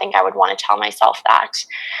 And so I think I would want to tell myself that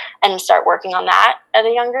and start working on that at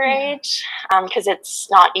a younger age because it's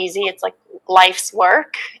not easy. It's like life's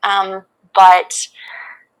work. But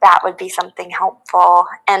that would be something helpful.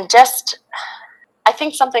 And just, I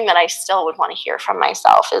think something that I still would want to hear from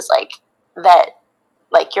myself is like that,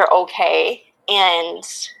 like you're okay and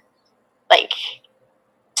like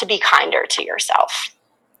to be kinder to yourself.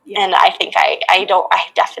 Yeah. And I think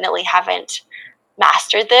I definitely haven't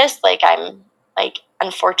mastered this. Like I'm like,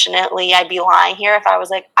 unfortunately, I'd be lying here if I was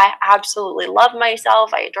like, I absolutely love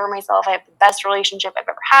myself. I adore myself. I have the best relationship I've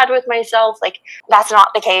ever had with myself. Like that's not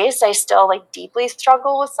the case. I still like deeply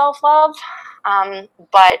struggle with self-love.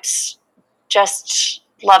 But just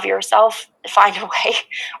love yourself, find a way,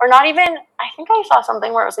 or not even, I think I saw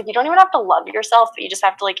something where it was like, you don't even have to love yourself, but you just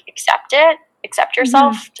have to like accept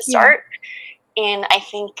yourself to start. And I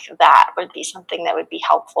think that would be something that would be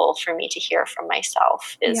helpful for me to hear from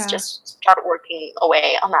myself is just start working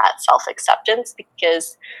away on that self-acceptance,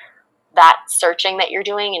 because that searching that you're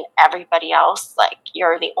doing and everybody else, like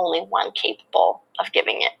you're the only one capable of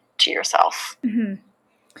giving it to yourself.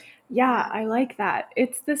 Yeah, I like that.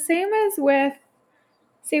 It's the same as with,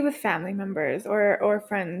 say, with family members or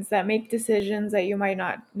friends that make decisions that you might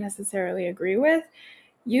not necessarily agree with.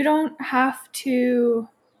 You don't have to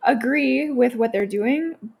agree with what they're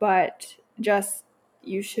doing, but just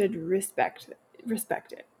you should respect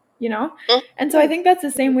it, you know? And so I think that's the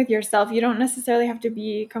same with yourself. You don't necessarily have to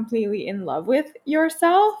be completely in love with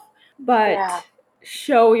yourself, but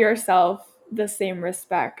show yourself the same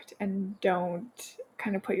respect and don't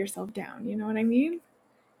kind of put yourself down. You know what I mean?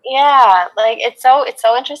 Yeah, like it's so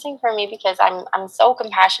interesting for me because I'm so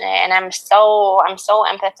compassionate and I'm so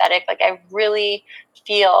empathetic. Like I really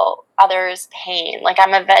feel others' pain. Like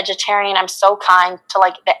I'm a vegetarian. I'm so kind to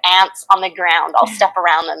like the ants on the ground. I'll step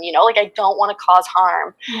around them, you know, like I don't want to cause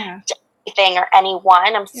harm to anything or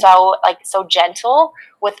anyone. I'm so gentle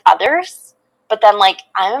with others, but then like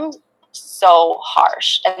I'm so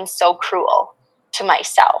harsh and so cruel to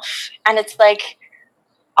myself. And it's like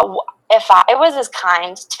if I was as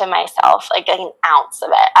kind to myself, like an ounce of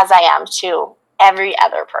it, as I am to every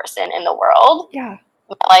other person in the world, my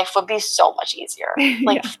life would be so much easier.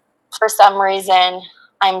 Like for some reason,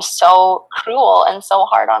 I'm so cruel and so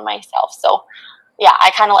hard on myself. So yeah,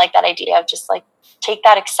 I kind of like that idea of just like take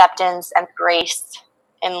that acceptance and grace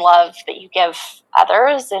and love that you give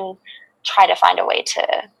others and try to find a way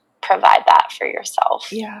to provide that for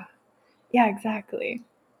yourself. Yeah, exactly.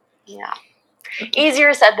 Yeah. Okay.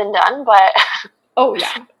 Easier said than done, but oh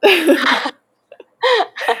yeah.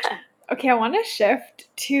 Okay, I want to shift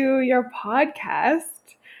to your podcast.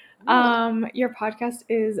 Your podcast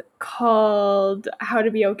is called How to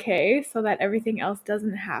Be Okay, so that everything else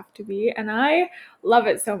doesn't have to be, and I love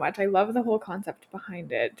it so much. I love the whole concept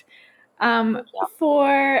behind it.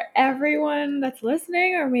 For everyone that's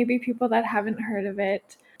listening, or maybe people that haven't heard of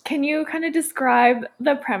it, can you kind of describe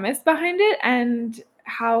the premise behind it and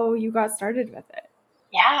how you got started with it?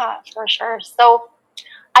 Yeah, for sure. So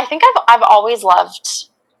I think I've always loved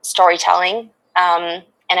storytelling And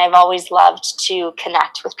I've always loved to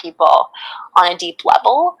connect with people on a deep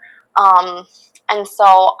level. And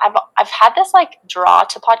so I've had this like draw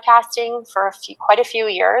to podcasting for quite a few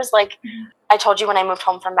years. Like I told you, when I moved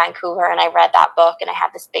home from Vancouver and I read that book and I had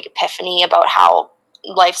this big epiphany about how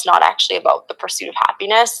life's not actually about the pursuit of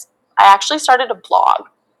happiness, I actually started a blog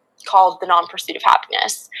called The Non-Pursuit of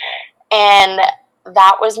Happiness. And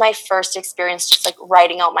that was my first experience just like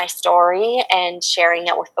writing out my story and sharing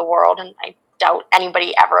it with the world. And I doubt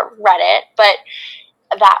anybody ever read it, but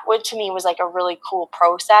that would to me was like a really cool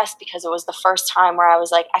process, because it was the first time where I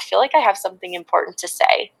was like, I feel like I have something important to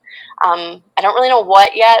say. I don't really know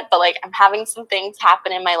what yet, but like I'm having some things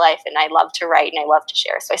happen in my life and I love to write and I love to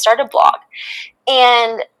share. So I started a blog,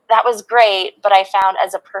 and that was great. But I found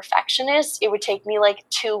as a perfectionist, it would take me like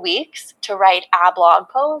 2 weeks to write a blog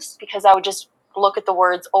post, because I would just look at the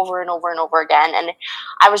words over and over and over again. And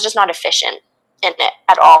I was just not efficient in it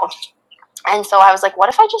at all. And so I was like, what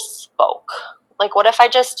if I just spoke? Like, what if I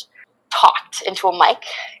just talked into a mic?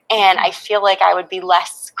 And I feel like I would be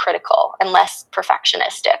less critical and less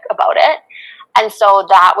perfectionistic about it. And so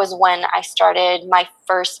that was when I started my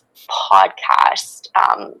first podcast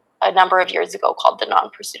a number of years ago, called The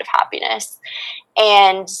Non-Pursuit of Happiness.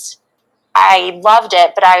 And I loved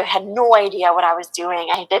it, but I had no idea what I was doing.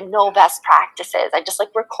 I did no best practices. I just like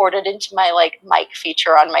recorded into my like mic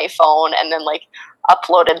feature on my phone and then like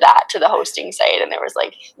uploaded that to the hosting site. And there was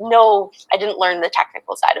like I didn't learn the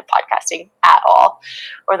technical side of podcasting at all,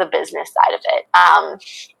 or the business side of it.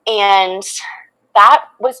 And that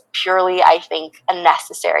was purely, I think, a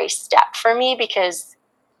necessary step for me, because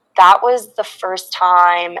that was the first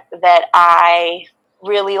time that I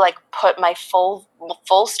really like put my full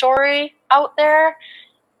story out there.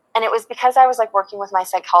 And it was because I was like working with my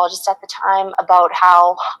psychologist at the time about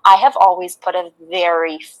how I have always put a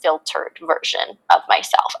very filtered version of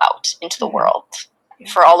myself out into the world,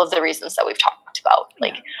 for all of the reasons that we've talked about.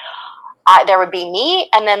 Like there would be me,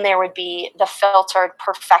 and then there would be the filtered,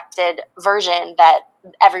 perfected version that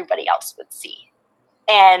everybody else would see.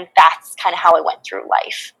 And that's kind of how I went through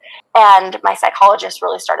life. And my psychologist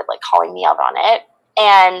really started like calling me out on it.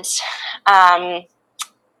 And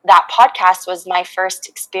that podcast was my first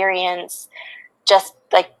experience just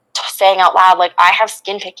like saying out loud, like, I have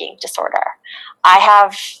skin picking disorder. I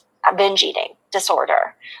have a binge eating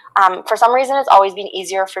disorder. For some reason, it's always been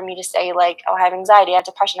easier for me to say, like, oh, I have anxiety, I have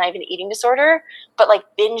depression, I have an eating disorder. But like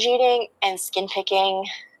binge eating and skin picking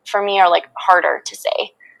for me are like harder to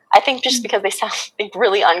say. I think just because they sound like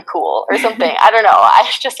really uncool or something. I don't know. I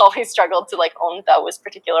just always struggled to like own those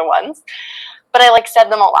particular ones. But I like said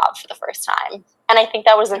them out loud for the first time. And I think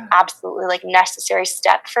that was an absolutely like necessary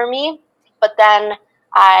step for me. But then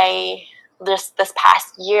I this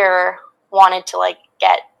past year wanted to like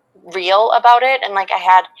get real about it, and like I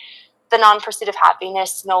had the non-pursuit of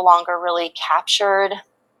happiness no longer really captured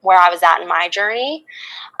where I was at in my journey.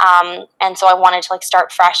 And so I wanted to like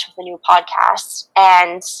start fresh with a new podcast.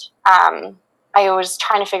 And I was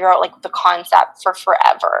trying to figure out like the concept for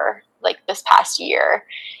forever, like this past year.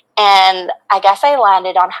 And I guess I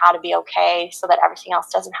landed on how to be okay so that everything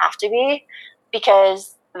else doesn't have to be,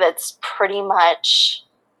 because that's pretty much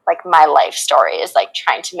like my life story, is like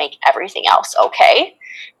trying to make everything else okay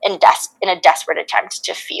in a desperate attempt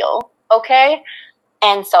to feel okay.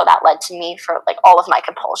 And so that led to me for like all of my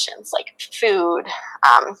compulsions, like food,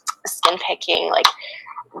 skin picking, like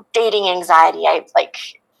dating anxiety.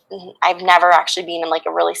 I've never actually been in like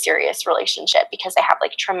a really serious relationship because I have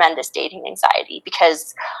like tremendous dating anxiety,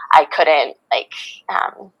 because I couldn't like,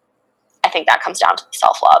 I think that comes down to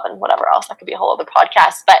self-love and whatever else. That could be a whole other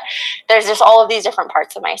podcast, but there's just all of these different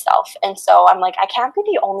parts of myself. And so I'm like, I can't be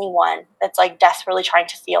the only one that's like desperately trying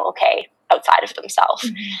to feel okay outside of themselves.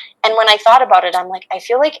 Mm-hmm. And when I thought about it, I'm like, I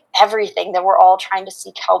feel like everything that we're all trying to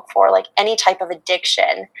seek help for, like any type of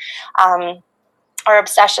addiction, our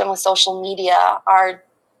obsession with social media, our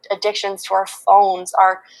addictions to our phones,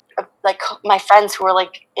 our like my friends who are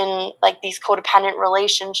like in like these codependent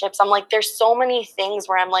relationships. I'm like, there's so many things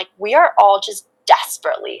where I'm like, we are all just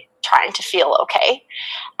desperately trying to feel okay.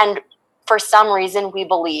 And for some reason, we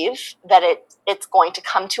believe that it's going to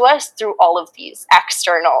come to us through all of these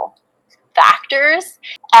external factors.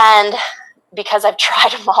 And because I've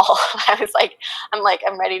tried them all,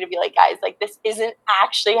 I'm ready to be like, guys, like this isn't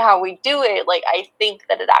actually how we do it. Like, I think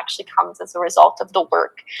that it actually comes as a result of the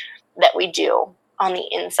work that we do on the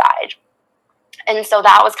inside. And so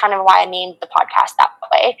that was kind of why I named the podcast that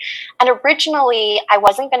way. And originally I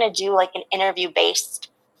wasn't going to do like an interview based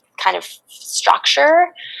kind of structure.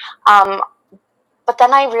 But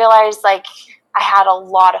then I realized like I had a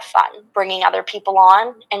lot of fun bringing other people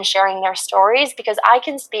on and sharing their stories, because I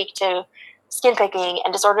can speak to skin picking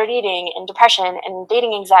and disordered eating and depression and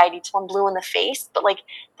dating anxiety till I'm blue in the face. But like,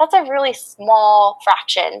 that's a really small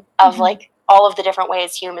fraction of like all of the different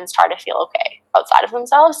ways humans try to feel okay outside of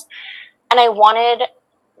themselves. And I wanted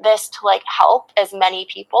this to like help as many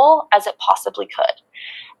people as it possibly could.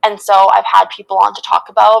 And so I've had people on to talk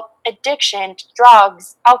about addiction to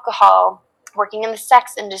drugs, alcohol, working in the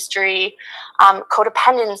sex industry,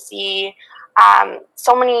 codependency,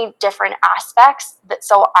 so many different aspects that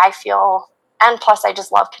so I feel, and plus I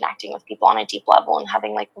just love connecting with people on a deep level and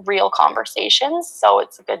having like real conversations. So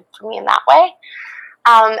it's good for me in that way.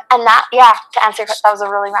 And that, yeah, to answer, that was a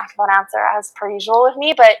really roundabout answer as per usual with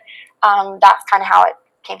me, but that's kind of how it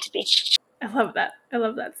came to be. I love that. I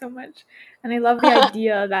love that so much. And I love the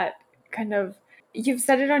idea that kind of, you've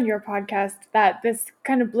said it on your podcast, that this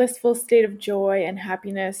kind of blissful state of joy and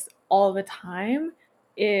happiness all the time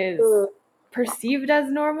is perceived as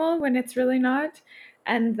normal when it's really not.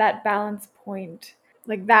 And that balance point,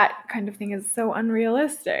 like that kind of thing is so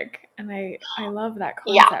unrealistic. And I love that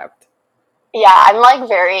concept. Yeah, I'm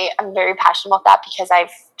very passionate about that because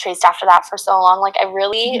I've chased after that for so long. Like I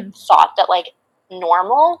really thought that like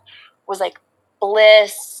normal was like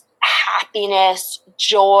bliss, happiness,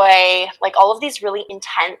 joy, like all of these really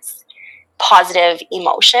intense positive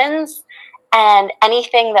emotions. And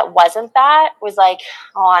anything that wasn't that was like,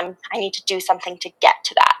 oh, I need to do something to get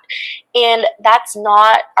to that. And that's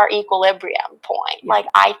not our equilibrium point. Yeah. Like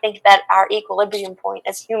I think that our equilibrium point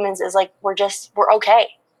as humans is like we're okay.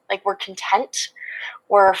 Like we're content,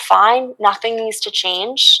 we're fine, nothing needs to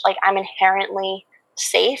change. Like I'm inherently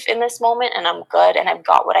safe in this moment and I'm good and I've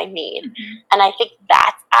got what I need. And I think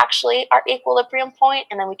that's actually our equilibrium point,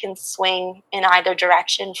 and then we can swing in either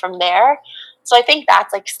direction from there. So I think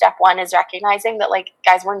that's like step one, is recognizing that like,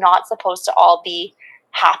 guys, we're not supposed to all be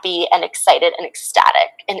happy and excited and ecstatic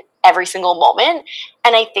in every single moment.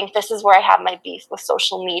 And I think this is where I have my beef with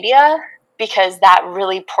social media, because that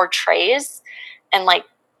really portrays and like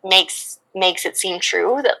makes it seem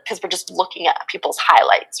true, that because we're just looking at people's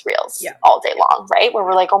highlights reels all day long, right? Where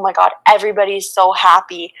we're like, oh my God, everybody's so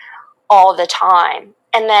happy all the time.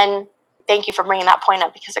 And then thank you for bringing that point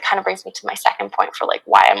up, because it kind of brings me to my second point for like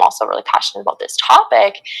why I'm also really passionate about this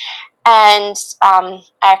topic. And I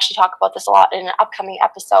actually talk about this a lot in an upcoming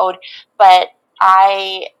episode, but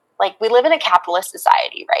we live in a capitalist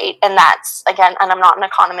society, right? And that's, again, and I'm not an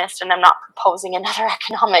economist and I'm not proposing another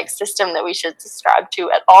economic system that we should subscribe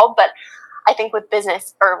to at all, but I think with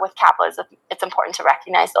business or with capitalism, it's important to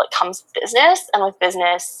recognize that it comes with business, and with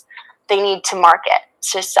business, they need to market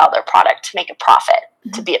to sell their product, to make a profit,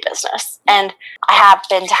 to be a business. And I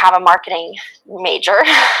happen to have a marketing major,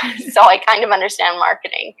 so I kind of understand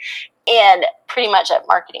marketing. And pretty much at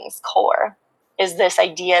marketing's core is this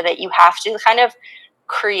idea that you have to kind of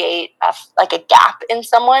create a gap in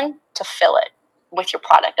someone to fill it with your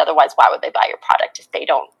product. Otherwise, why would they buy your product if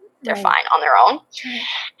they're fine on their own? Right.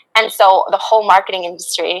 And so the whole marketing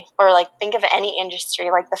industry, or like think of any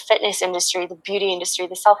industry, like the fitness industry, the beauty industry,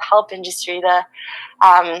 the self-help industry, the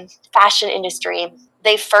fashion industry,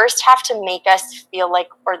 they first have to make us feel like,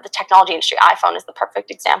 or the technology industry, iPhone is the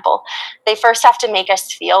perfect example. They first have to make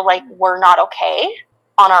us feel like we're not okay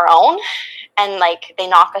on our own. And like they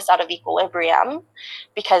knock us out of equilibrium,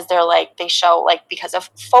 because they're like, they show like, because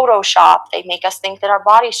of Photoshop, they make us think that our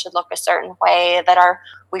body should look a certain way, that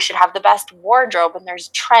we should have the best wardrobe, and there's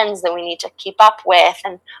trends that we need to keep up with,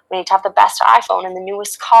 and we need to have the best iPhone and the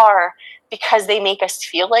newest car, because they make us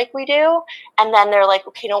feel like we do. And then they're like,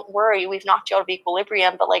 okay, don't worry, we've knocked you out of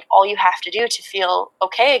equilibrium, but like all you have to do to feel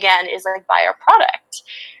okay again is like buy our product,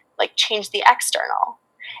 like change the external.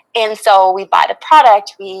 And so we buy the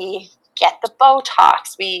product, we get the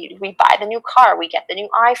Botox, we buy the new car, we get the new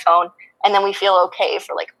iPhone, and then we feel okay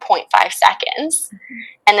for like 0.5 seconds.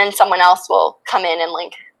 And then someone else will come in and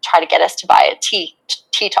like try to get us to buy a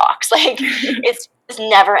T-Tox. Like it's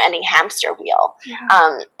never ending hamster wheel.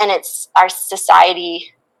 And it's our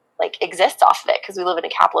society like exists off of it, because we live in a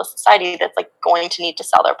capitalist society that's like going to need to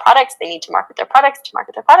sell their products. They need to market their products. To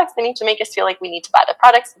market their products, they need to make us feel like we need to buy their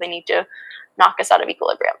products. So they need to knock us out of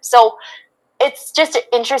equilibrium. So it's just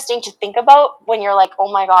interesting to think about when you're like,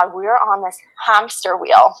 oh my God, we're on this hamster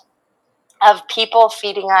wheel of people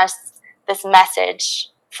feeding us this message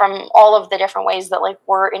from all of the different ways that like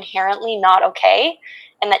we're inherently not okay,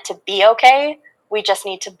 and that to be okay, we just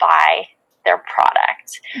need to buy their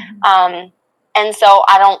product. And so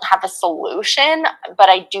I don't have a solution, but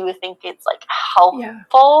I do think it's like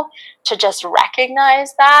helpful to just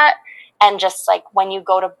recognize that. And just like when you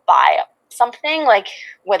go to buy something, like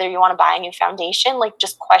whether you want to buy a new foundation, like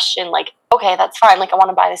just question like, okay, that's fine. Like I want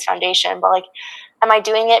to buy this foundation, but like, am I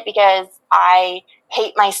doing it because I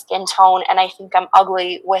hate my skin tone and I think I'm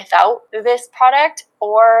ugly without this product?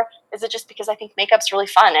 Or is it just because I think makeup's really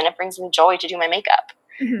fun and it brings me joy to do my makeup?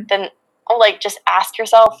 Mm-hmm. Then like just ask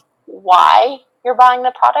yourself why you're buying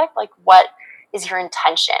the product. Like what is your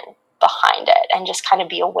intention behind it? And just kind of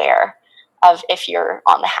be aware of if you're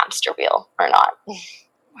on the hamster wheel or not.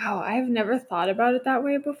 Wow, I've never thought about it that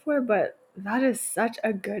way before, but that is such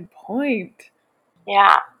a good point.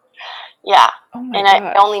 Yeah. Yeah. Oh my And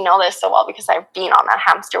gosh. I only know this so well because I've been on that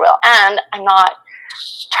hamster wheel. And I'm not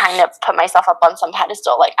trying to put myself up on some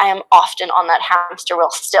pedestal. Like I am often on that hamster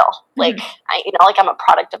wheel still. Like like I'm a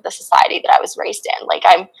product of the society that I was raised in. Like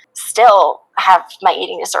I'm still have my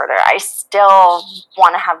eating disorder. I still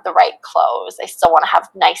want to have the right clothes. I still want to have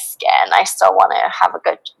nice skin. I still want to have a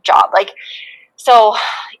good job. Like so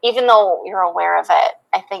even though you're aware of it,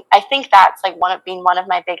 I think that's like one of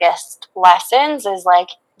my biggest lessons is like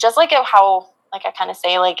just like how like I kind of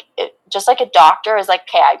say like just like a doctor is like,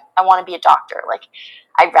 okay, I want to be a doctor. Like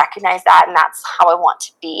I recognize that and that's how I want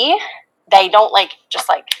to be. They don't like just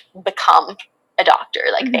like become a doctor.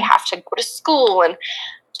 Like they have to go to school and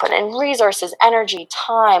put in resources, energy,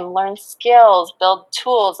 time, learn skills, build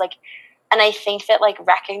tools. Like, and I think that like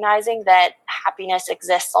recognizing that happiness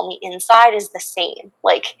exists on the inside is the same.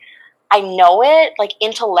 Like I know it, like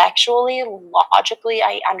intellectually, logically,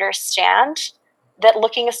 I understand that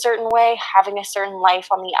looking a certain way, having a certain life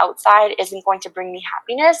on the outside isn't going to bring me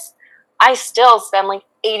happiness. I still spend like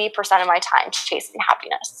 80% of my time chasing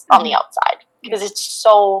happiness on the outside because it's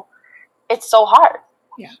so hard.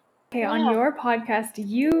 Yeah. Okay, on your podcast,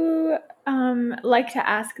 you like to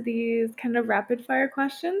ask these kind of rapid fire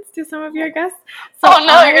questions to some of your guests. So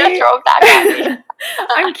you're gonna throw it back at me.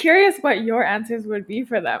 I'm curious what your answers would be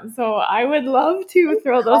for them. So I would love to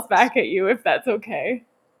throw those back at you if that's okay.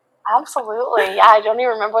 Absolutely. Yeah, I don't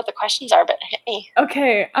even remember what the questions are, but hit me.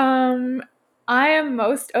 Okay. I am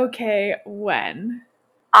most okay when?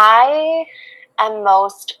 I am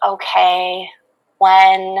most okay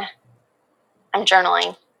when I'm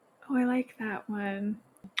journaling. Oh, I like that one.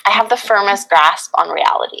 I have the firmest grasp on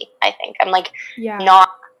reality, I think. I'm like Yeah.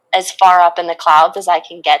 not as far up in the clouds as I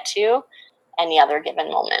can get to any other given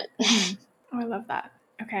moment. Oh, I love that.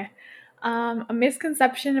 Okay. A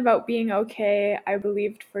misconception about being okay I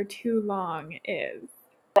believed for too long is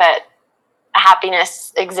that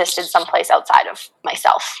happiness existed someplace outside of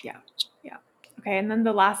myself. Yeah. Okay, and then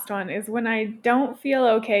the last one is when I don't feel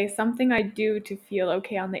okay, something I do to feel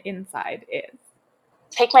okay on the inside is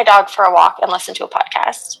take my dog for a walk and listen to a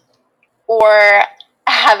podcast, or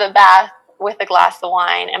have a bath with a glass of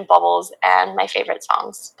wine and bubbles and my favorite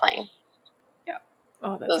songs playing. Yeah.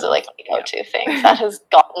 Oh, those are like my go-to things. That has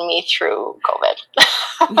gotten me through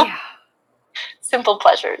COVID. Yeah. Simple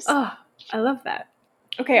pleasures. Oh, I love that.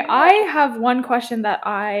 Okay, I have one question that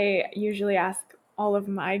I usually ask all of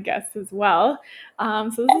my guests as well. So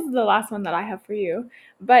this is the last one that I have for you.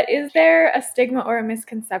 But is there a stigma or a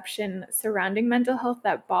misconception surrounding mental health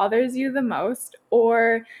that bothers you the most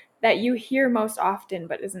or that you hear most often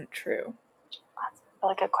but isn't true? That's a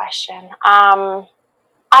really good question.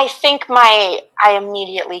 I think I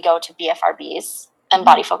immediately go to BFRBs and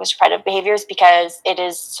body focused repetitive behaviors because it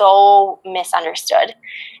is so misunderstood.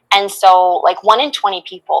 And so like 1 in 20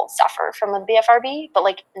 people suffer from a BFRB, but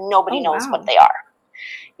like nobody knows what they are.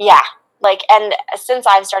 Yeah. Like, and since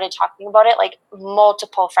I've started talking about it, like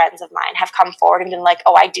multiple friends of mine have come forward and been like,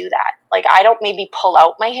 oh, I do that. Like, I don't maybe pull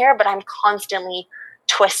out my hair, but I'm constantly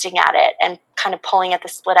twisting at it and kind of pulling at the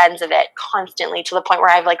split ends of it constantly to the point where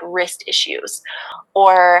I have like wrist issues,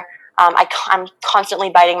 or I'm constantly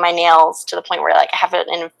biting my nails to the point where like I have an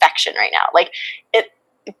infection right now. Like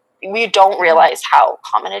we don't realize how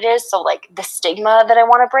common it is. So like the stigma that I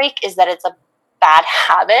want to break is that it's a bad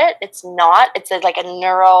habit. It's not. It's like a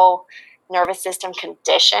nervous system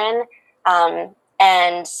condition,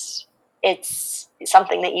 and it's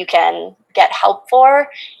something that you can get help for.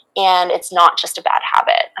 And it's not just a bad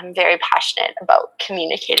habit. I'm very passionate about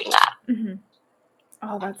communicating that. Mm-hmm.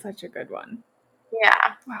 Oh, that's such a good one.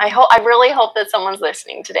 Yeah. Wow. I really hope that someone's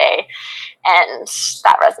listening today and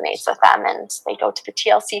that resonates with them and they go to the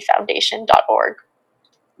tlcfoundation.org.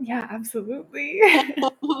 Yeah, absolutely.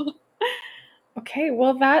 Okay,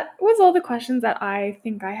 well, that was all the questions that I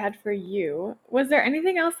think I had for you. Was there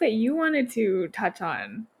anything else that you wanted to touch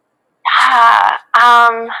on?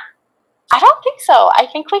 I don't think so. I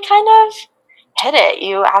think we kind of hit it.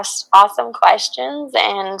 You asked awesome questions,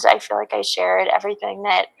 and I feel like I shared everything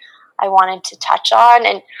that I wanted to touch on.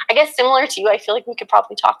 And I guess similar to you, I feel like we could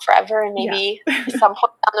probably talk forever, and maybe at some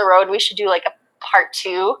point down the road, we should do like a part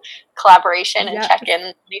 2 collaboration and check in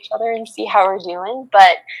with each other and see how we're doing.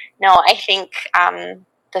 But no, I think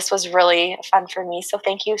this was really fun for me. So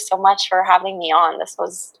thank you so much for having me on. This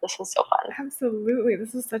was so fun. Absolutely.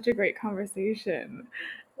 This was such a great conversation.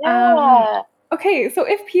 Yeah. Okay, so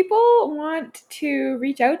if people want to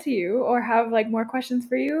reach out to you or have like more questions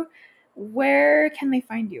for you, where can they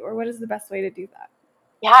find you, or what is the best way to do that?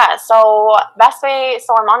 Yeah, so best way,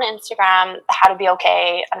 so I'm on Instagram, how to be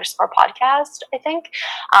okay _podcast, I think.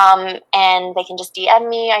 And they can just DM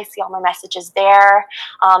me. I see all my messages there.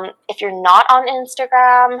 If you're not on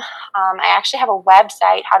Instagram, I actually have a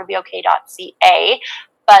website, howtobeokay.ca.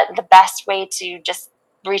 But the best way to just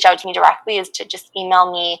reach out to me directly is to just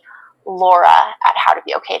email me. Laura at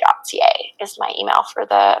howtobeokay.ca is my email for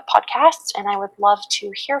the podcast. And I would love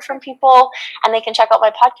to hear from people, and they can check out my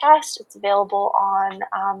podcast. It's available on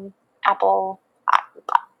Apple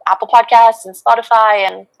Podcasts and Spotify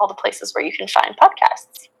and all the places where you can find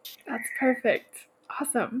podcasts. That's perfect.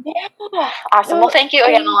 Awesome. Yeah, awesome. Well, thank you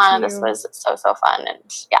again, Alana. This was so fun,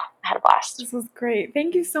 and yeah, I had a blast. This was great.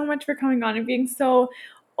 Thank you so much for coming on and being so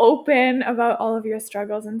open about all of your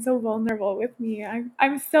struggles and so vulnerable with me. I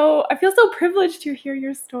feel so privileged to hear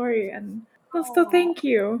your story, and so thank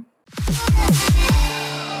you.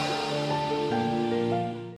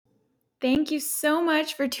 Thank you so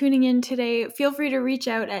much for tuning in today. Feel free to reach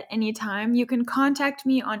out at any time. You can contact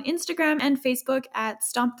me on Instagram and Facebook at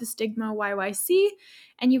StompTheStigmaYYC,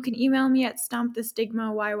 and you can email me at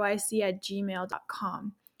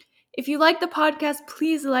stompthestigmayyc@gmail.com. If you like the podcast,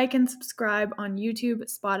 please like and subscribe on YouTube,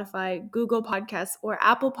 Spotify, Google Podcasts, or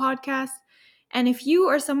Apple Podcasts. And if you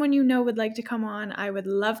or someone you know would like to come on, I would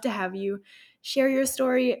love to have you. Share your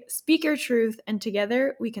story, speak your truth, and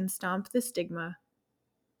together we can stomp the stigma.